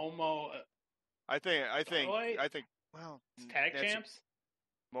go Momo... I think, well... Tag champs?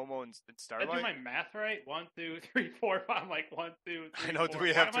 Momo and Starlight? Did I do my math right? 1, 2, 3, 4, 5. I'm like 1, 2, 3, I know, 4. do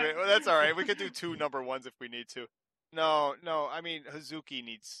we have to... Well, that's alright. We could do 2 number 1s if we need to. No, I mean, Hazuki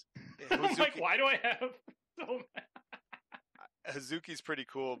needs... I'm like, why do I have so many? Hazuki's pretty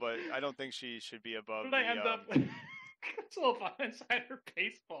cool, but I don't think she should be above I end up... So inside her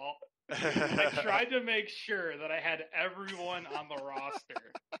baseball. I tried to make sure that I had everyone on the roster.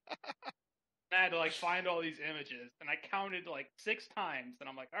 And I had to like find all these images, and I counted like 6 times, and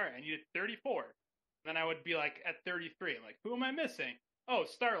I'm like, all right, I needed 34. And then I would be like at 33. I'm like, who am I missing? Oh,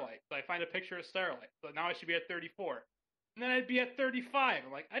 Starlight. So I find a picture of Starlight. So now I should be at 34. And then I'd be at 35.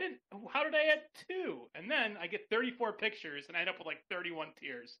 I'm like, how did I add 2? And then I get 34 pictures, and I end up with like 31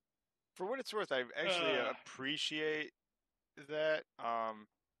 tears. For what it's worth, I actually appreciate that.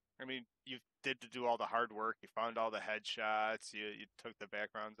 I mean, you did to do all the hard work. You found all the headshots. You took the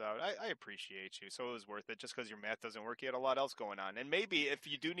backgrounds out. I appreciate you. So it was worth it. Just because your math doesn't work, you had a lot else going on. And maybe if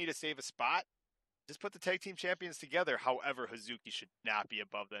you do need to save a spot, just put the tag team champions together. However, Hazuki should not be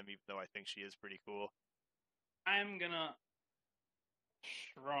above them, even though I think she is pretty cool. I'm gonna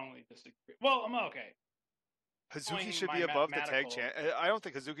strongly disagree. Well, I'm okay. Hazuki should be above the tag champ. I don't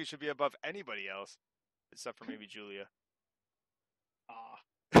think Hazuki should be above anybody else, except for maybe Julia.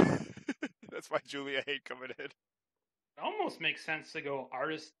 That's why Julia hate coming in. It almost makes sense to go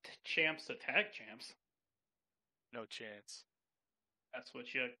artist champs to tag champs. No chance. That's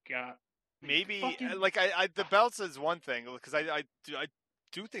what you got. Maybe the belts is one thing, because I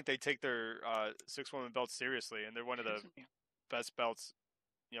do think they take their 6-woman belts seriously, and they're one of the best belts,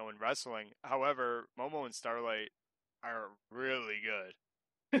 in wrestling. However, Momo and Starlight are really good.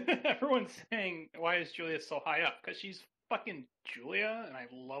 Everyone's saying, why is Julia so high up? Because she's fucking Julia, and I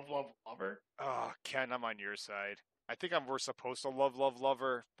love her. Oh, Ken, I'm on your side. I think we're supposed to love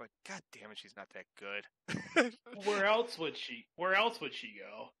her, but god damn it, she's not that good. Where else would she? Where else would she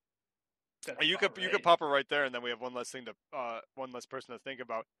go? That's You about could right. pop her right there, and then we have one less person to think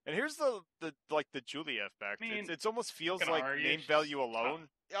about. And here's the Julia effect. I mean, It's almost not feels gonna like argue. name She's value top. alone.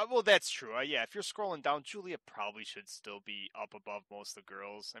 Well, that's true. Yeah, if you're scrolling down, Julia probably should still be up above most of the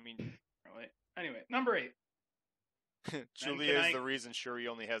girls. I mean, Really. Anyway, number 8. Then Julia can is I? the reason Shuri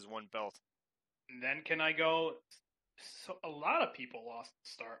only has one belt. Then can I go? So a lot of people lost the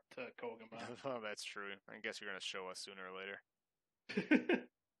start to Koguma. Oh, that's true. I guess you're gonna show us sooner or later.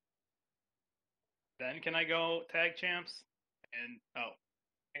 Then can I go tag champs? And can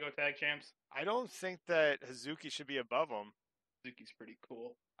I go tag champs? I don't think that Hazuki should be above him. Suzuki's pretty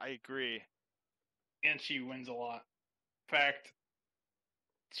cool, I agree. and she wins a lot. In fact,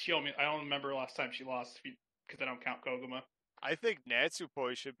 I don't remember last time she lost because I don't count Koguma. I think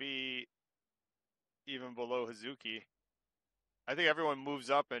Natsupoi should be even below Hazuki. I think everyone moves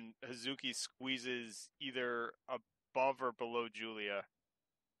up and Hazuki squeezes either above or below Julia.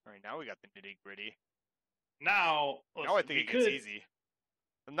 All right, now we got the nitty gritty. Now, Now I think it gets easy.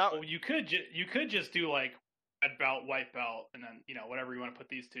 Now, well, you could just do like red belt, white belt, and then whatever you want to put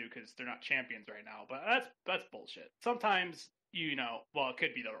these two because they're not champions right now. But that's bullshit. Sometimes well, it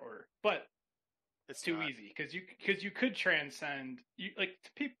could be the order, but it's too not. easy because you could transcend. You like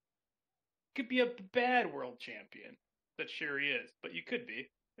people could be a bad world champion that Shuri is, but you could be,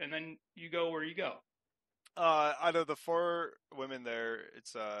 and then you go where you go. Out of the 4 women there,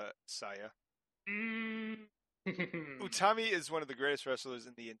 it's Saya. Mm. Utami is one of the greatest wrestlers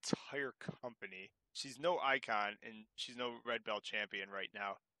in the entire company. She's no icon and she's no red belt champion right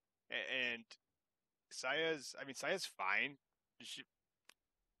now. And Saya's fine. She,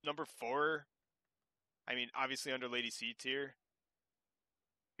 number 4. I mean, obviously under Lady C tier.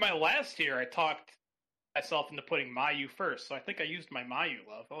 My last year, I talked myself into putting Mayu first, so I think I used my Mayu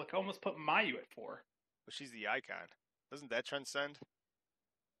love. I almost put Mayu at 4. But she's the icon. Doesn't that transcend?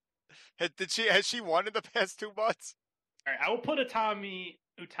 Has she won in the past 2 months? All right, I will put Utami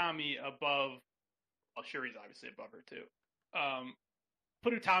above. Well, Shuri's obviously above her too.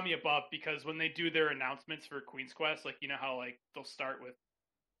 Put Utami above because when they do their announcements for Queen's Quest, like how like they'll start with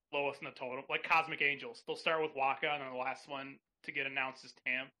lowest in the total, like Cosmic Angels. They'll start with Waka, and then the last one to get announced is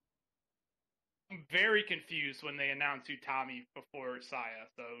Tam. I'm very confused when they announce Utami before Saya,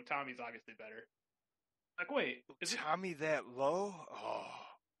 so Utami's obviously better. Like, wait, is Utami that low? Oh,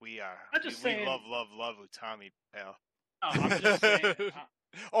 we are. I'm just saying. We love Utami, pal. No, I'm just saying.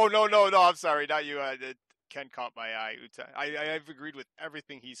 Oh no! I'm sorry, not you. Ken caught my eye. I've agreed with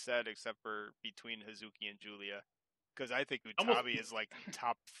everything he said except for between Hazuki and Julia, because I think Utami is like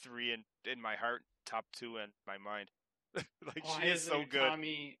top 3 in my heart, top 2 in my mind. Like she is so good.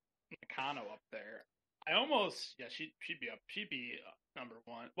 Utami Nakano up there. She'd be up. She'd be number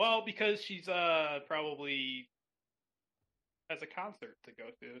 1. Well, because she's probably has a concert to go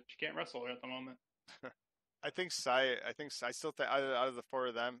to. She can't wrestle at the moment. I think I still think out of the 4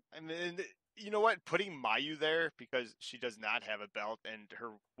 of them. I mean, you know what? Putting Mayu there because she does not have a belt and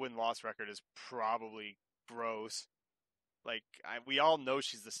her win-loss record is probably gross. Like we all know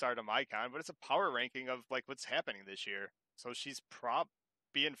she's the Stardom icon, but it's a power ranking of like what's happening this year. So she's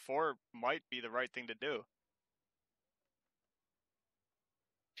being 4 might be the right thing to do.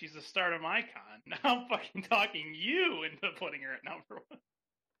 She's a Stardom icon. Now I'm fucking talking you into putting her at number 1.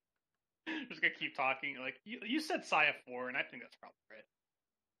 I'm just gonna keep talking. Like you said, Saya 4, and I think that's probably right.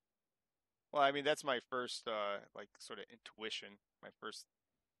 Well, I mean that's my first like sort of intuition. My first.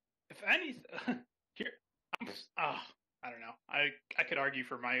 If any, here, I don't know. I could argue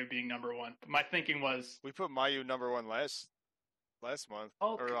for Mayu being number 1, but my thinking was we put Mayu number 1 last month.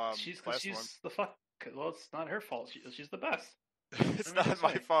 Oh, or she's last one. the fuck. Well, it's not her fault. She's the best. It's not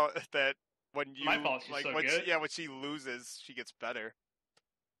my fault that when you my fault she's like so when good. when she loses, she gets better.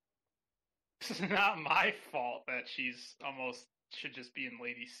 It's not my fault that she's almost should just be in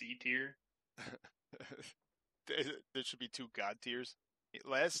Lady C tier. There should be 2 god tiers.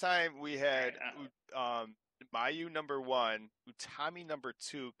 Last time we had Mayu number 1, Utami number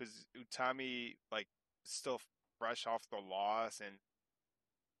 2 because Utami like still fresh off the loss and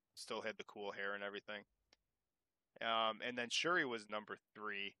still had the cool hair and everything. And then Shuri was number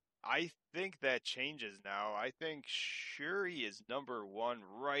 3. I think that changes now. I think Shuri is number 1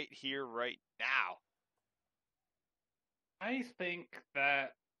 right here, right now. I think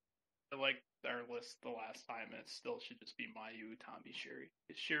that, like our list the last time, it still should just be Mayu, Utami, Shuri.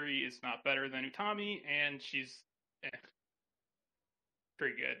 Shuri is not better than Utami, and she's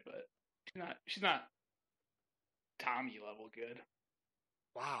pretty good, but she's not Tommy level good.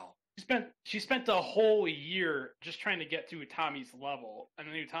 Wow. She spent a whole year just trying to get to Utami's level, and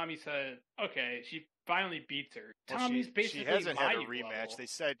then Utami said, "Okay." She finally beats her. Well, Utami's she basically hasn't had a Mayu rematch. level. They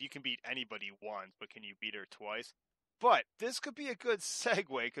said you can beat anybody once, but can you beat her twice? But this could be a good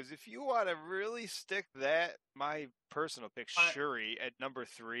segue because if you want to really stick that, my personal pick, I, Shuri at number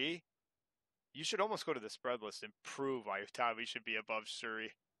 3, you should almost go to the spread list and prove why Tommy should be above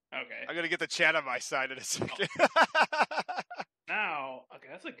Shuri. okay. I'm gonna get the chat on my side in a Oh, second. now, okay,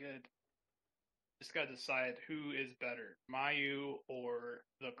 that's a good. Just gotta decide who is better, Mayu or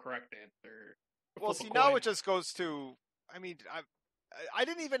the correct answer. Well, Flip a see, now coin. it just goes to. I mean, I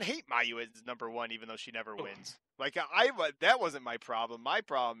didn't even hate Mayu as number 1, even though she never Oh, wins. Like that wasn't my problem. My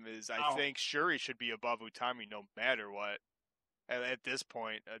problem is I oh, think Shuri should be above Utami no matter what at this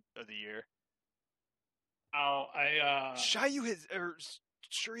point of the year. oh, I Shayu has or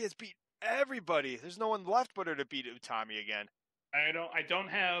Shuri has beat everybody. There's no one left but her to beat Utami again. I don't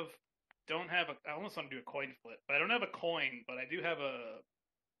have a. I almost want to do a coin flip, but I don't have a coin. But I do have a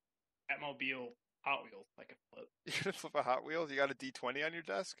Batmobile Hot Wheels I can flip. You gonna flip a Hot Wheels? You got a D20 on your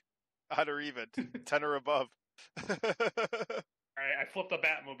desk? Odd or even? 10 or above? All right, I flipped a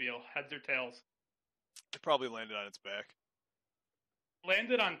Batmobile. Heads or tails? It probably landed on its back.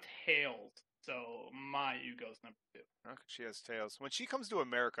 Landed on tails. So Mayu goes number 2. Okay, she has tails. When she comes to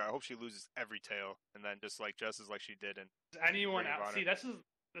America, I hope she loses every tail and then just like dresses like she did in Does anyone Ring of else Honor. see?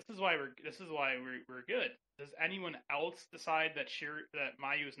 This is why we're good. Does anyone else decide that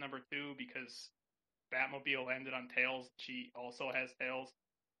Mayu is number 2 because Batmobile landed on tails? She also has tails.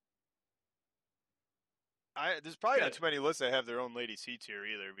 There's probably not Good. too many lists that have their own Lady C tier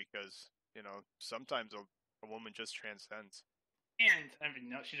either because sometimes a woman just transcends. And I mean,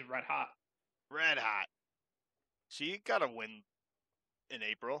 no, she's red hot. Red hot. She got a win in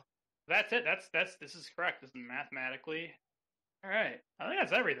April. That's it. This is correct. This is mathematically. All right. I think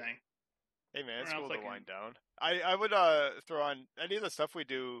that's everything. Hey man, it's Everyone cool else to wind down. I would throw on any of the stuff we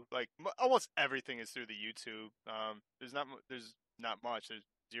do. Like almost everything is through the YouTube. There's not much. There's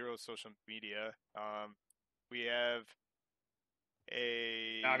zero social media. We have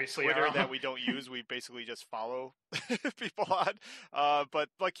a Obviously our Twitter own. that we don't use. We basically just follow people on. But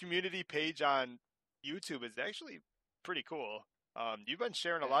like community page on YouTube is actually pretty cool. You've been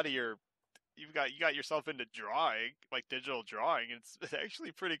sharing a lot of your. You got yourself into drawing, like digital drawing. It's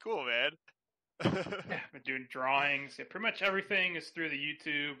actually pretty cool, man. Yeah, I've been doing drawings. Yeah, pretty much everything is through the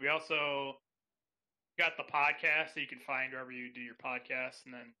YouTube. We also got the podcast that you can find wherever you do your podcast,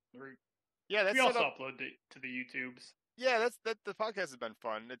 and then Yeah, we that's set also up. upload to the YouTubes. Yeah, that the podcast has been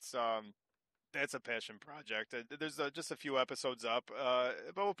fun. It's that's a passion project. There's just a few episodes up,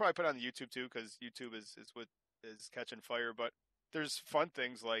 but we'll probably put it on the YouTube too because YouTube is what is catching fire. But there's fun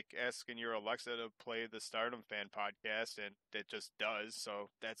things like asking your Alexa to play the Stardom fan podcast, and it just does. So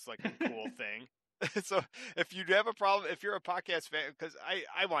that's like a cool thing. So if you have a problem, if you're a podcast fan, because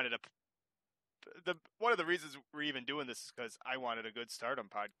I wanted one of the reasons we're even doing this is because I wanted a good Stardom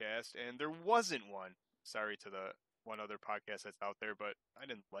podcast, and there wasn't one. Sorry to the one other podcast that's out there, but I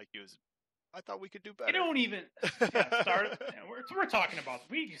didn't like you as I thought we could do They better. don't even start. We're talking about.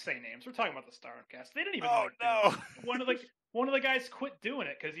 We say names. We're talking about the Starcast. They didn't even Oh like no! one of the guys quit doing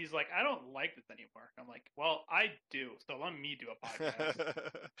it because he's like, I don't like this anymore. I'm like, well, I do. So let me do a podcast.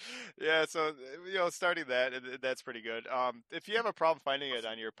 Yeah, so starting that's pretty good. If you have a problem finding it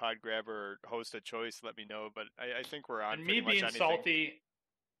on your PodGrabber or host of choice, let me know. But I think we're on And me pretty much being anything. salty,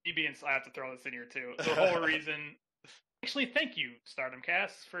 I have to throw this in here too. The whole reason. Actually, thank you, Stardom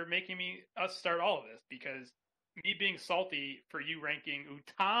Cast, for making us start all of this because me being salty for you ranking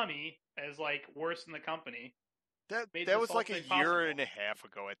Utami as like worse in the company. That was like a year and a half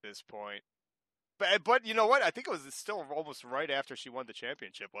ago at this point. But you know what? I think it was still almost right after she won the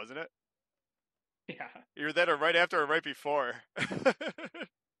championship, wasn't it? Yeah. Either that or right after or right before. All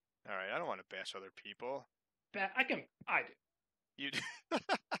right, I don't want to bash other people. I do. You.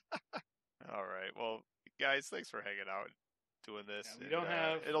 All right. Well, guys, thanks for hanging out, doing this. Yeah, we don't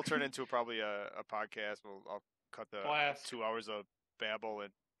have. It'll turn into probably a podcast. I'll cut the Class. 2 hours of babble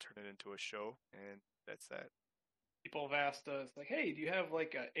and turn it into a show, and that's that. People have asked us, like, hey, do you have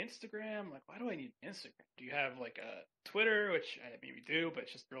like an Instagram? Like, why do I need an Instagram? Do you have like a Twitter? Which I mean, we do, but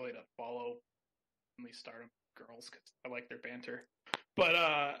it's just really to follow only Stardom girls because I like their banter. But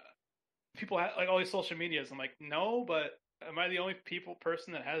people have, like all these social medias. I'm like, no, but am I the only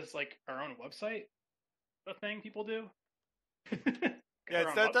person that has like our own website? The thing people do. Yeah,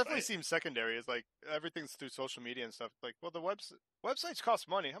 that definitely seems secondary. It's like everything's through social media and stuff. Like, well, the websites cost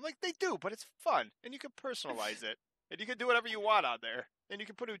money. I'm like, they do, but it's fun, and you can personalize it, and you can do whatever you want on there, and you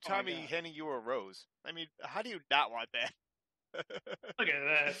can put Utami handing you a rose. I mean, how do you not want that? Look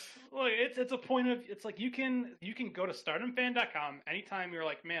at this. Well, it's a point of it's like you can go to StardomFan.com anytime you're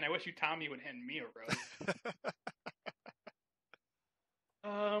like, man, I wish Utami would hand me a rose.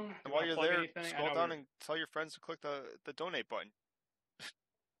 And while you're plug there, anything? scroll down and tell your friends to click the donate button.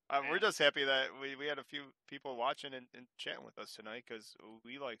 We're Yeah. just happy that we had a few people watching and chatting with us tonight because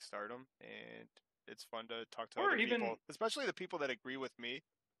we like Stardom and it's fun to talk to other people, especially the people that agree with me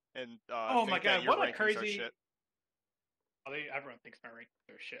and oh my think that god, your what a rankings crazy! are shit. Oh, everyone thinks my rankings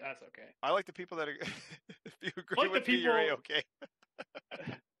are shit. That's okay. I like the people that if you agree with me, you're A-okay.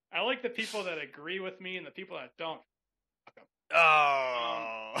 I like the people that agree with me and the people that don't.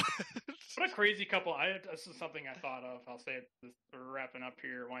 Oh. What a crazy couple. This is something I thought of. I'll say it. We're wrapping up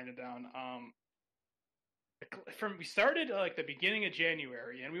here, winding down. We started like the beginning of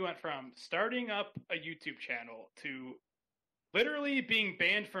January, and we went from starting up a YouTube channel to literally being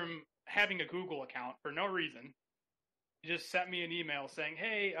banned from having a Google account for no reason. He just sent me an email saying,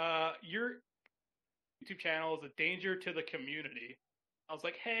 "Hey, your YouTube channel is a danger to the community." I was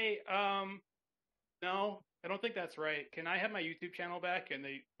like, "Hey, no, I don't think that's right. Can I have my YouTube channel back?" And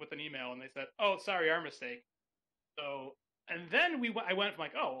with an email, and they said, "Oh, sorry, our mistake." So, and then I went from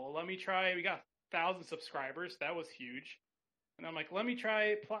like, "Oh, well, let me try." We got 1,000 subscribers. That was huge. And I'm like, "Let me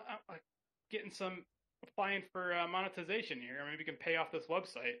try applying for monetization here. Maybe we can pay off this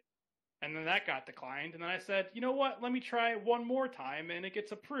website." And then that got declined. And then I said, "You know what? Let me try one more time," and it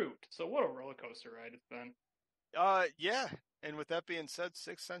gets approved. So what a roller coaster ride it's been. Yeah. And with that being said,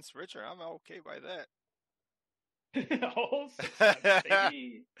 6 cents richer. I'm okay by that. Oh, 6 cents,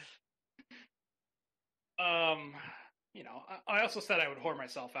 baby. I also said I would whore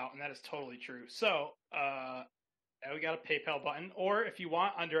myself out, and that is totally true. So, we got a PayPal button, or if you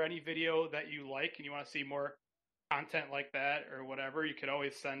want, under any video that you like and you want to see more content like that or whatever, you could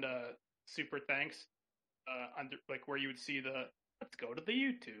always send a super thanks under like where you would see let's go to the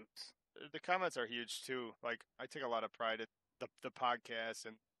YouTubes. The comments are huge too. Like I take a lot of pride in the podcast,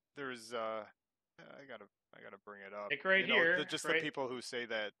 and there's I gotta bring it up. Like right here, the people who say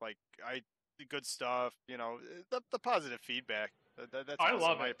that like good stuff. The positive feedback. That's awesome. I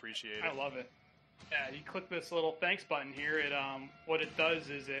love it. I appreciate it. I love it. Yeah, you click this little thanks button here. It what it does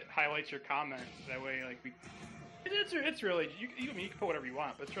is it highlights your comment. That way, like it's really you can put whatever you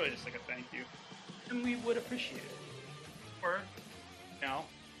want, but it's really just like a thank you, and we would appreciate it. Or,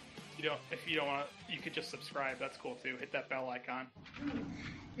 if you don't want to, you could just subscribe. That's cool too. Hit that bell icon.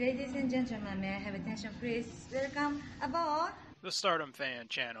 Ladies and gentlemen, may I have attention, please? Welcome aboard the Stardom Fan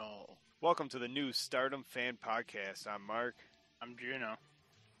Channel. Welcome to the new Stardom Fan Podcast. I'm Mark. I'm Juno.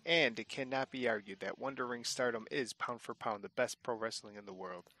 And it cannot be argued that Wondering Stardom is pound for pound the best pro wrestling in the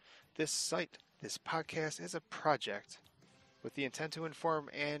world. This podcast is a project with the intent to inform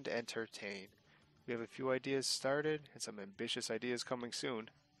and entertain. We have a few ideas started and some ambitious ideas coming soon.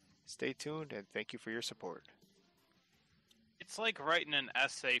 Stay tuned and thank you for your support. It's like writing an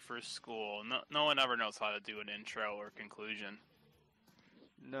essay for school. No one ever knows how to do an intro or conclusion.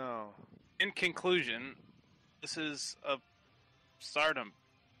 No. In conclusion, this is a Stardom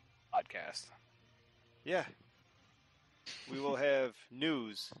podcast. Yeah. We will have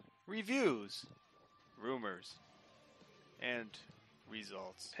news, reviews, rumors, and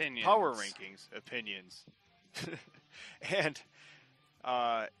results. Opinions. Power rankings, opinions. And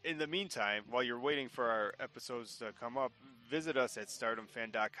in the meantime, while you're waiting for our episodes to come up, visit us at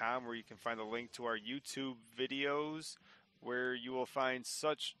stardomfan.com where you can find a link to our YouTube videos where you will find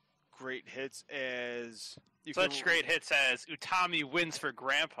such great hits as... great hits as Utami wins for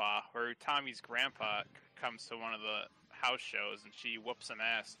Grandpa, where Utami's grandpa comes to one of the house shows and she whoops some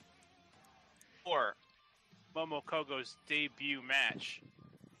ass. Or Momokogo's debut match.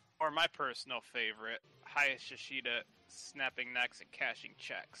 Or my personal favorite, Hayashi Shishida snapping necks and cashing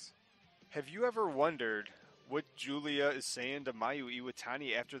checks. Have you ever wondered what Julia is saying to Mayu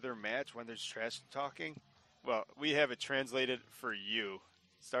Iwatani after their match when there's trash talking? Well, we have it translated for you.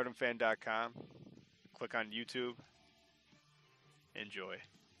 StardomFan.com. Click on YouTube. Enjoy.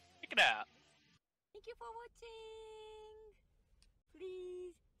 Check it out. Thank you for watching.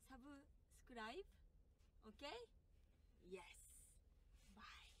 Please subscribe. Okay?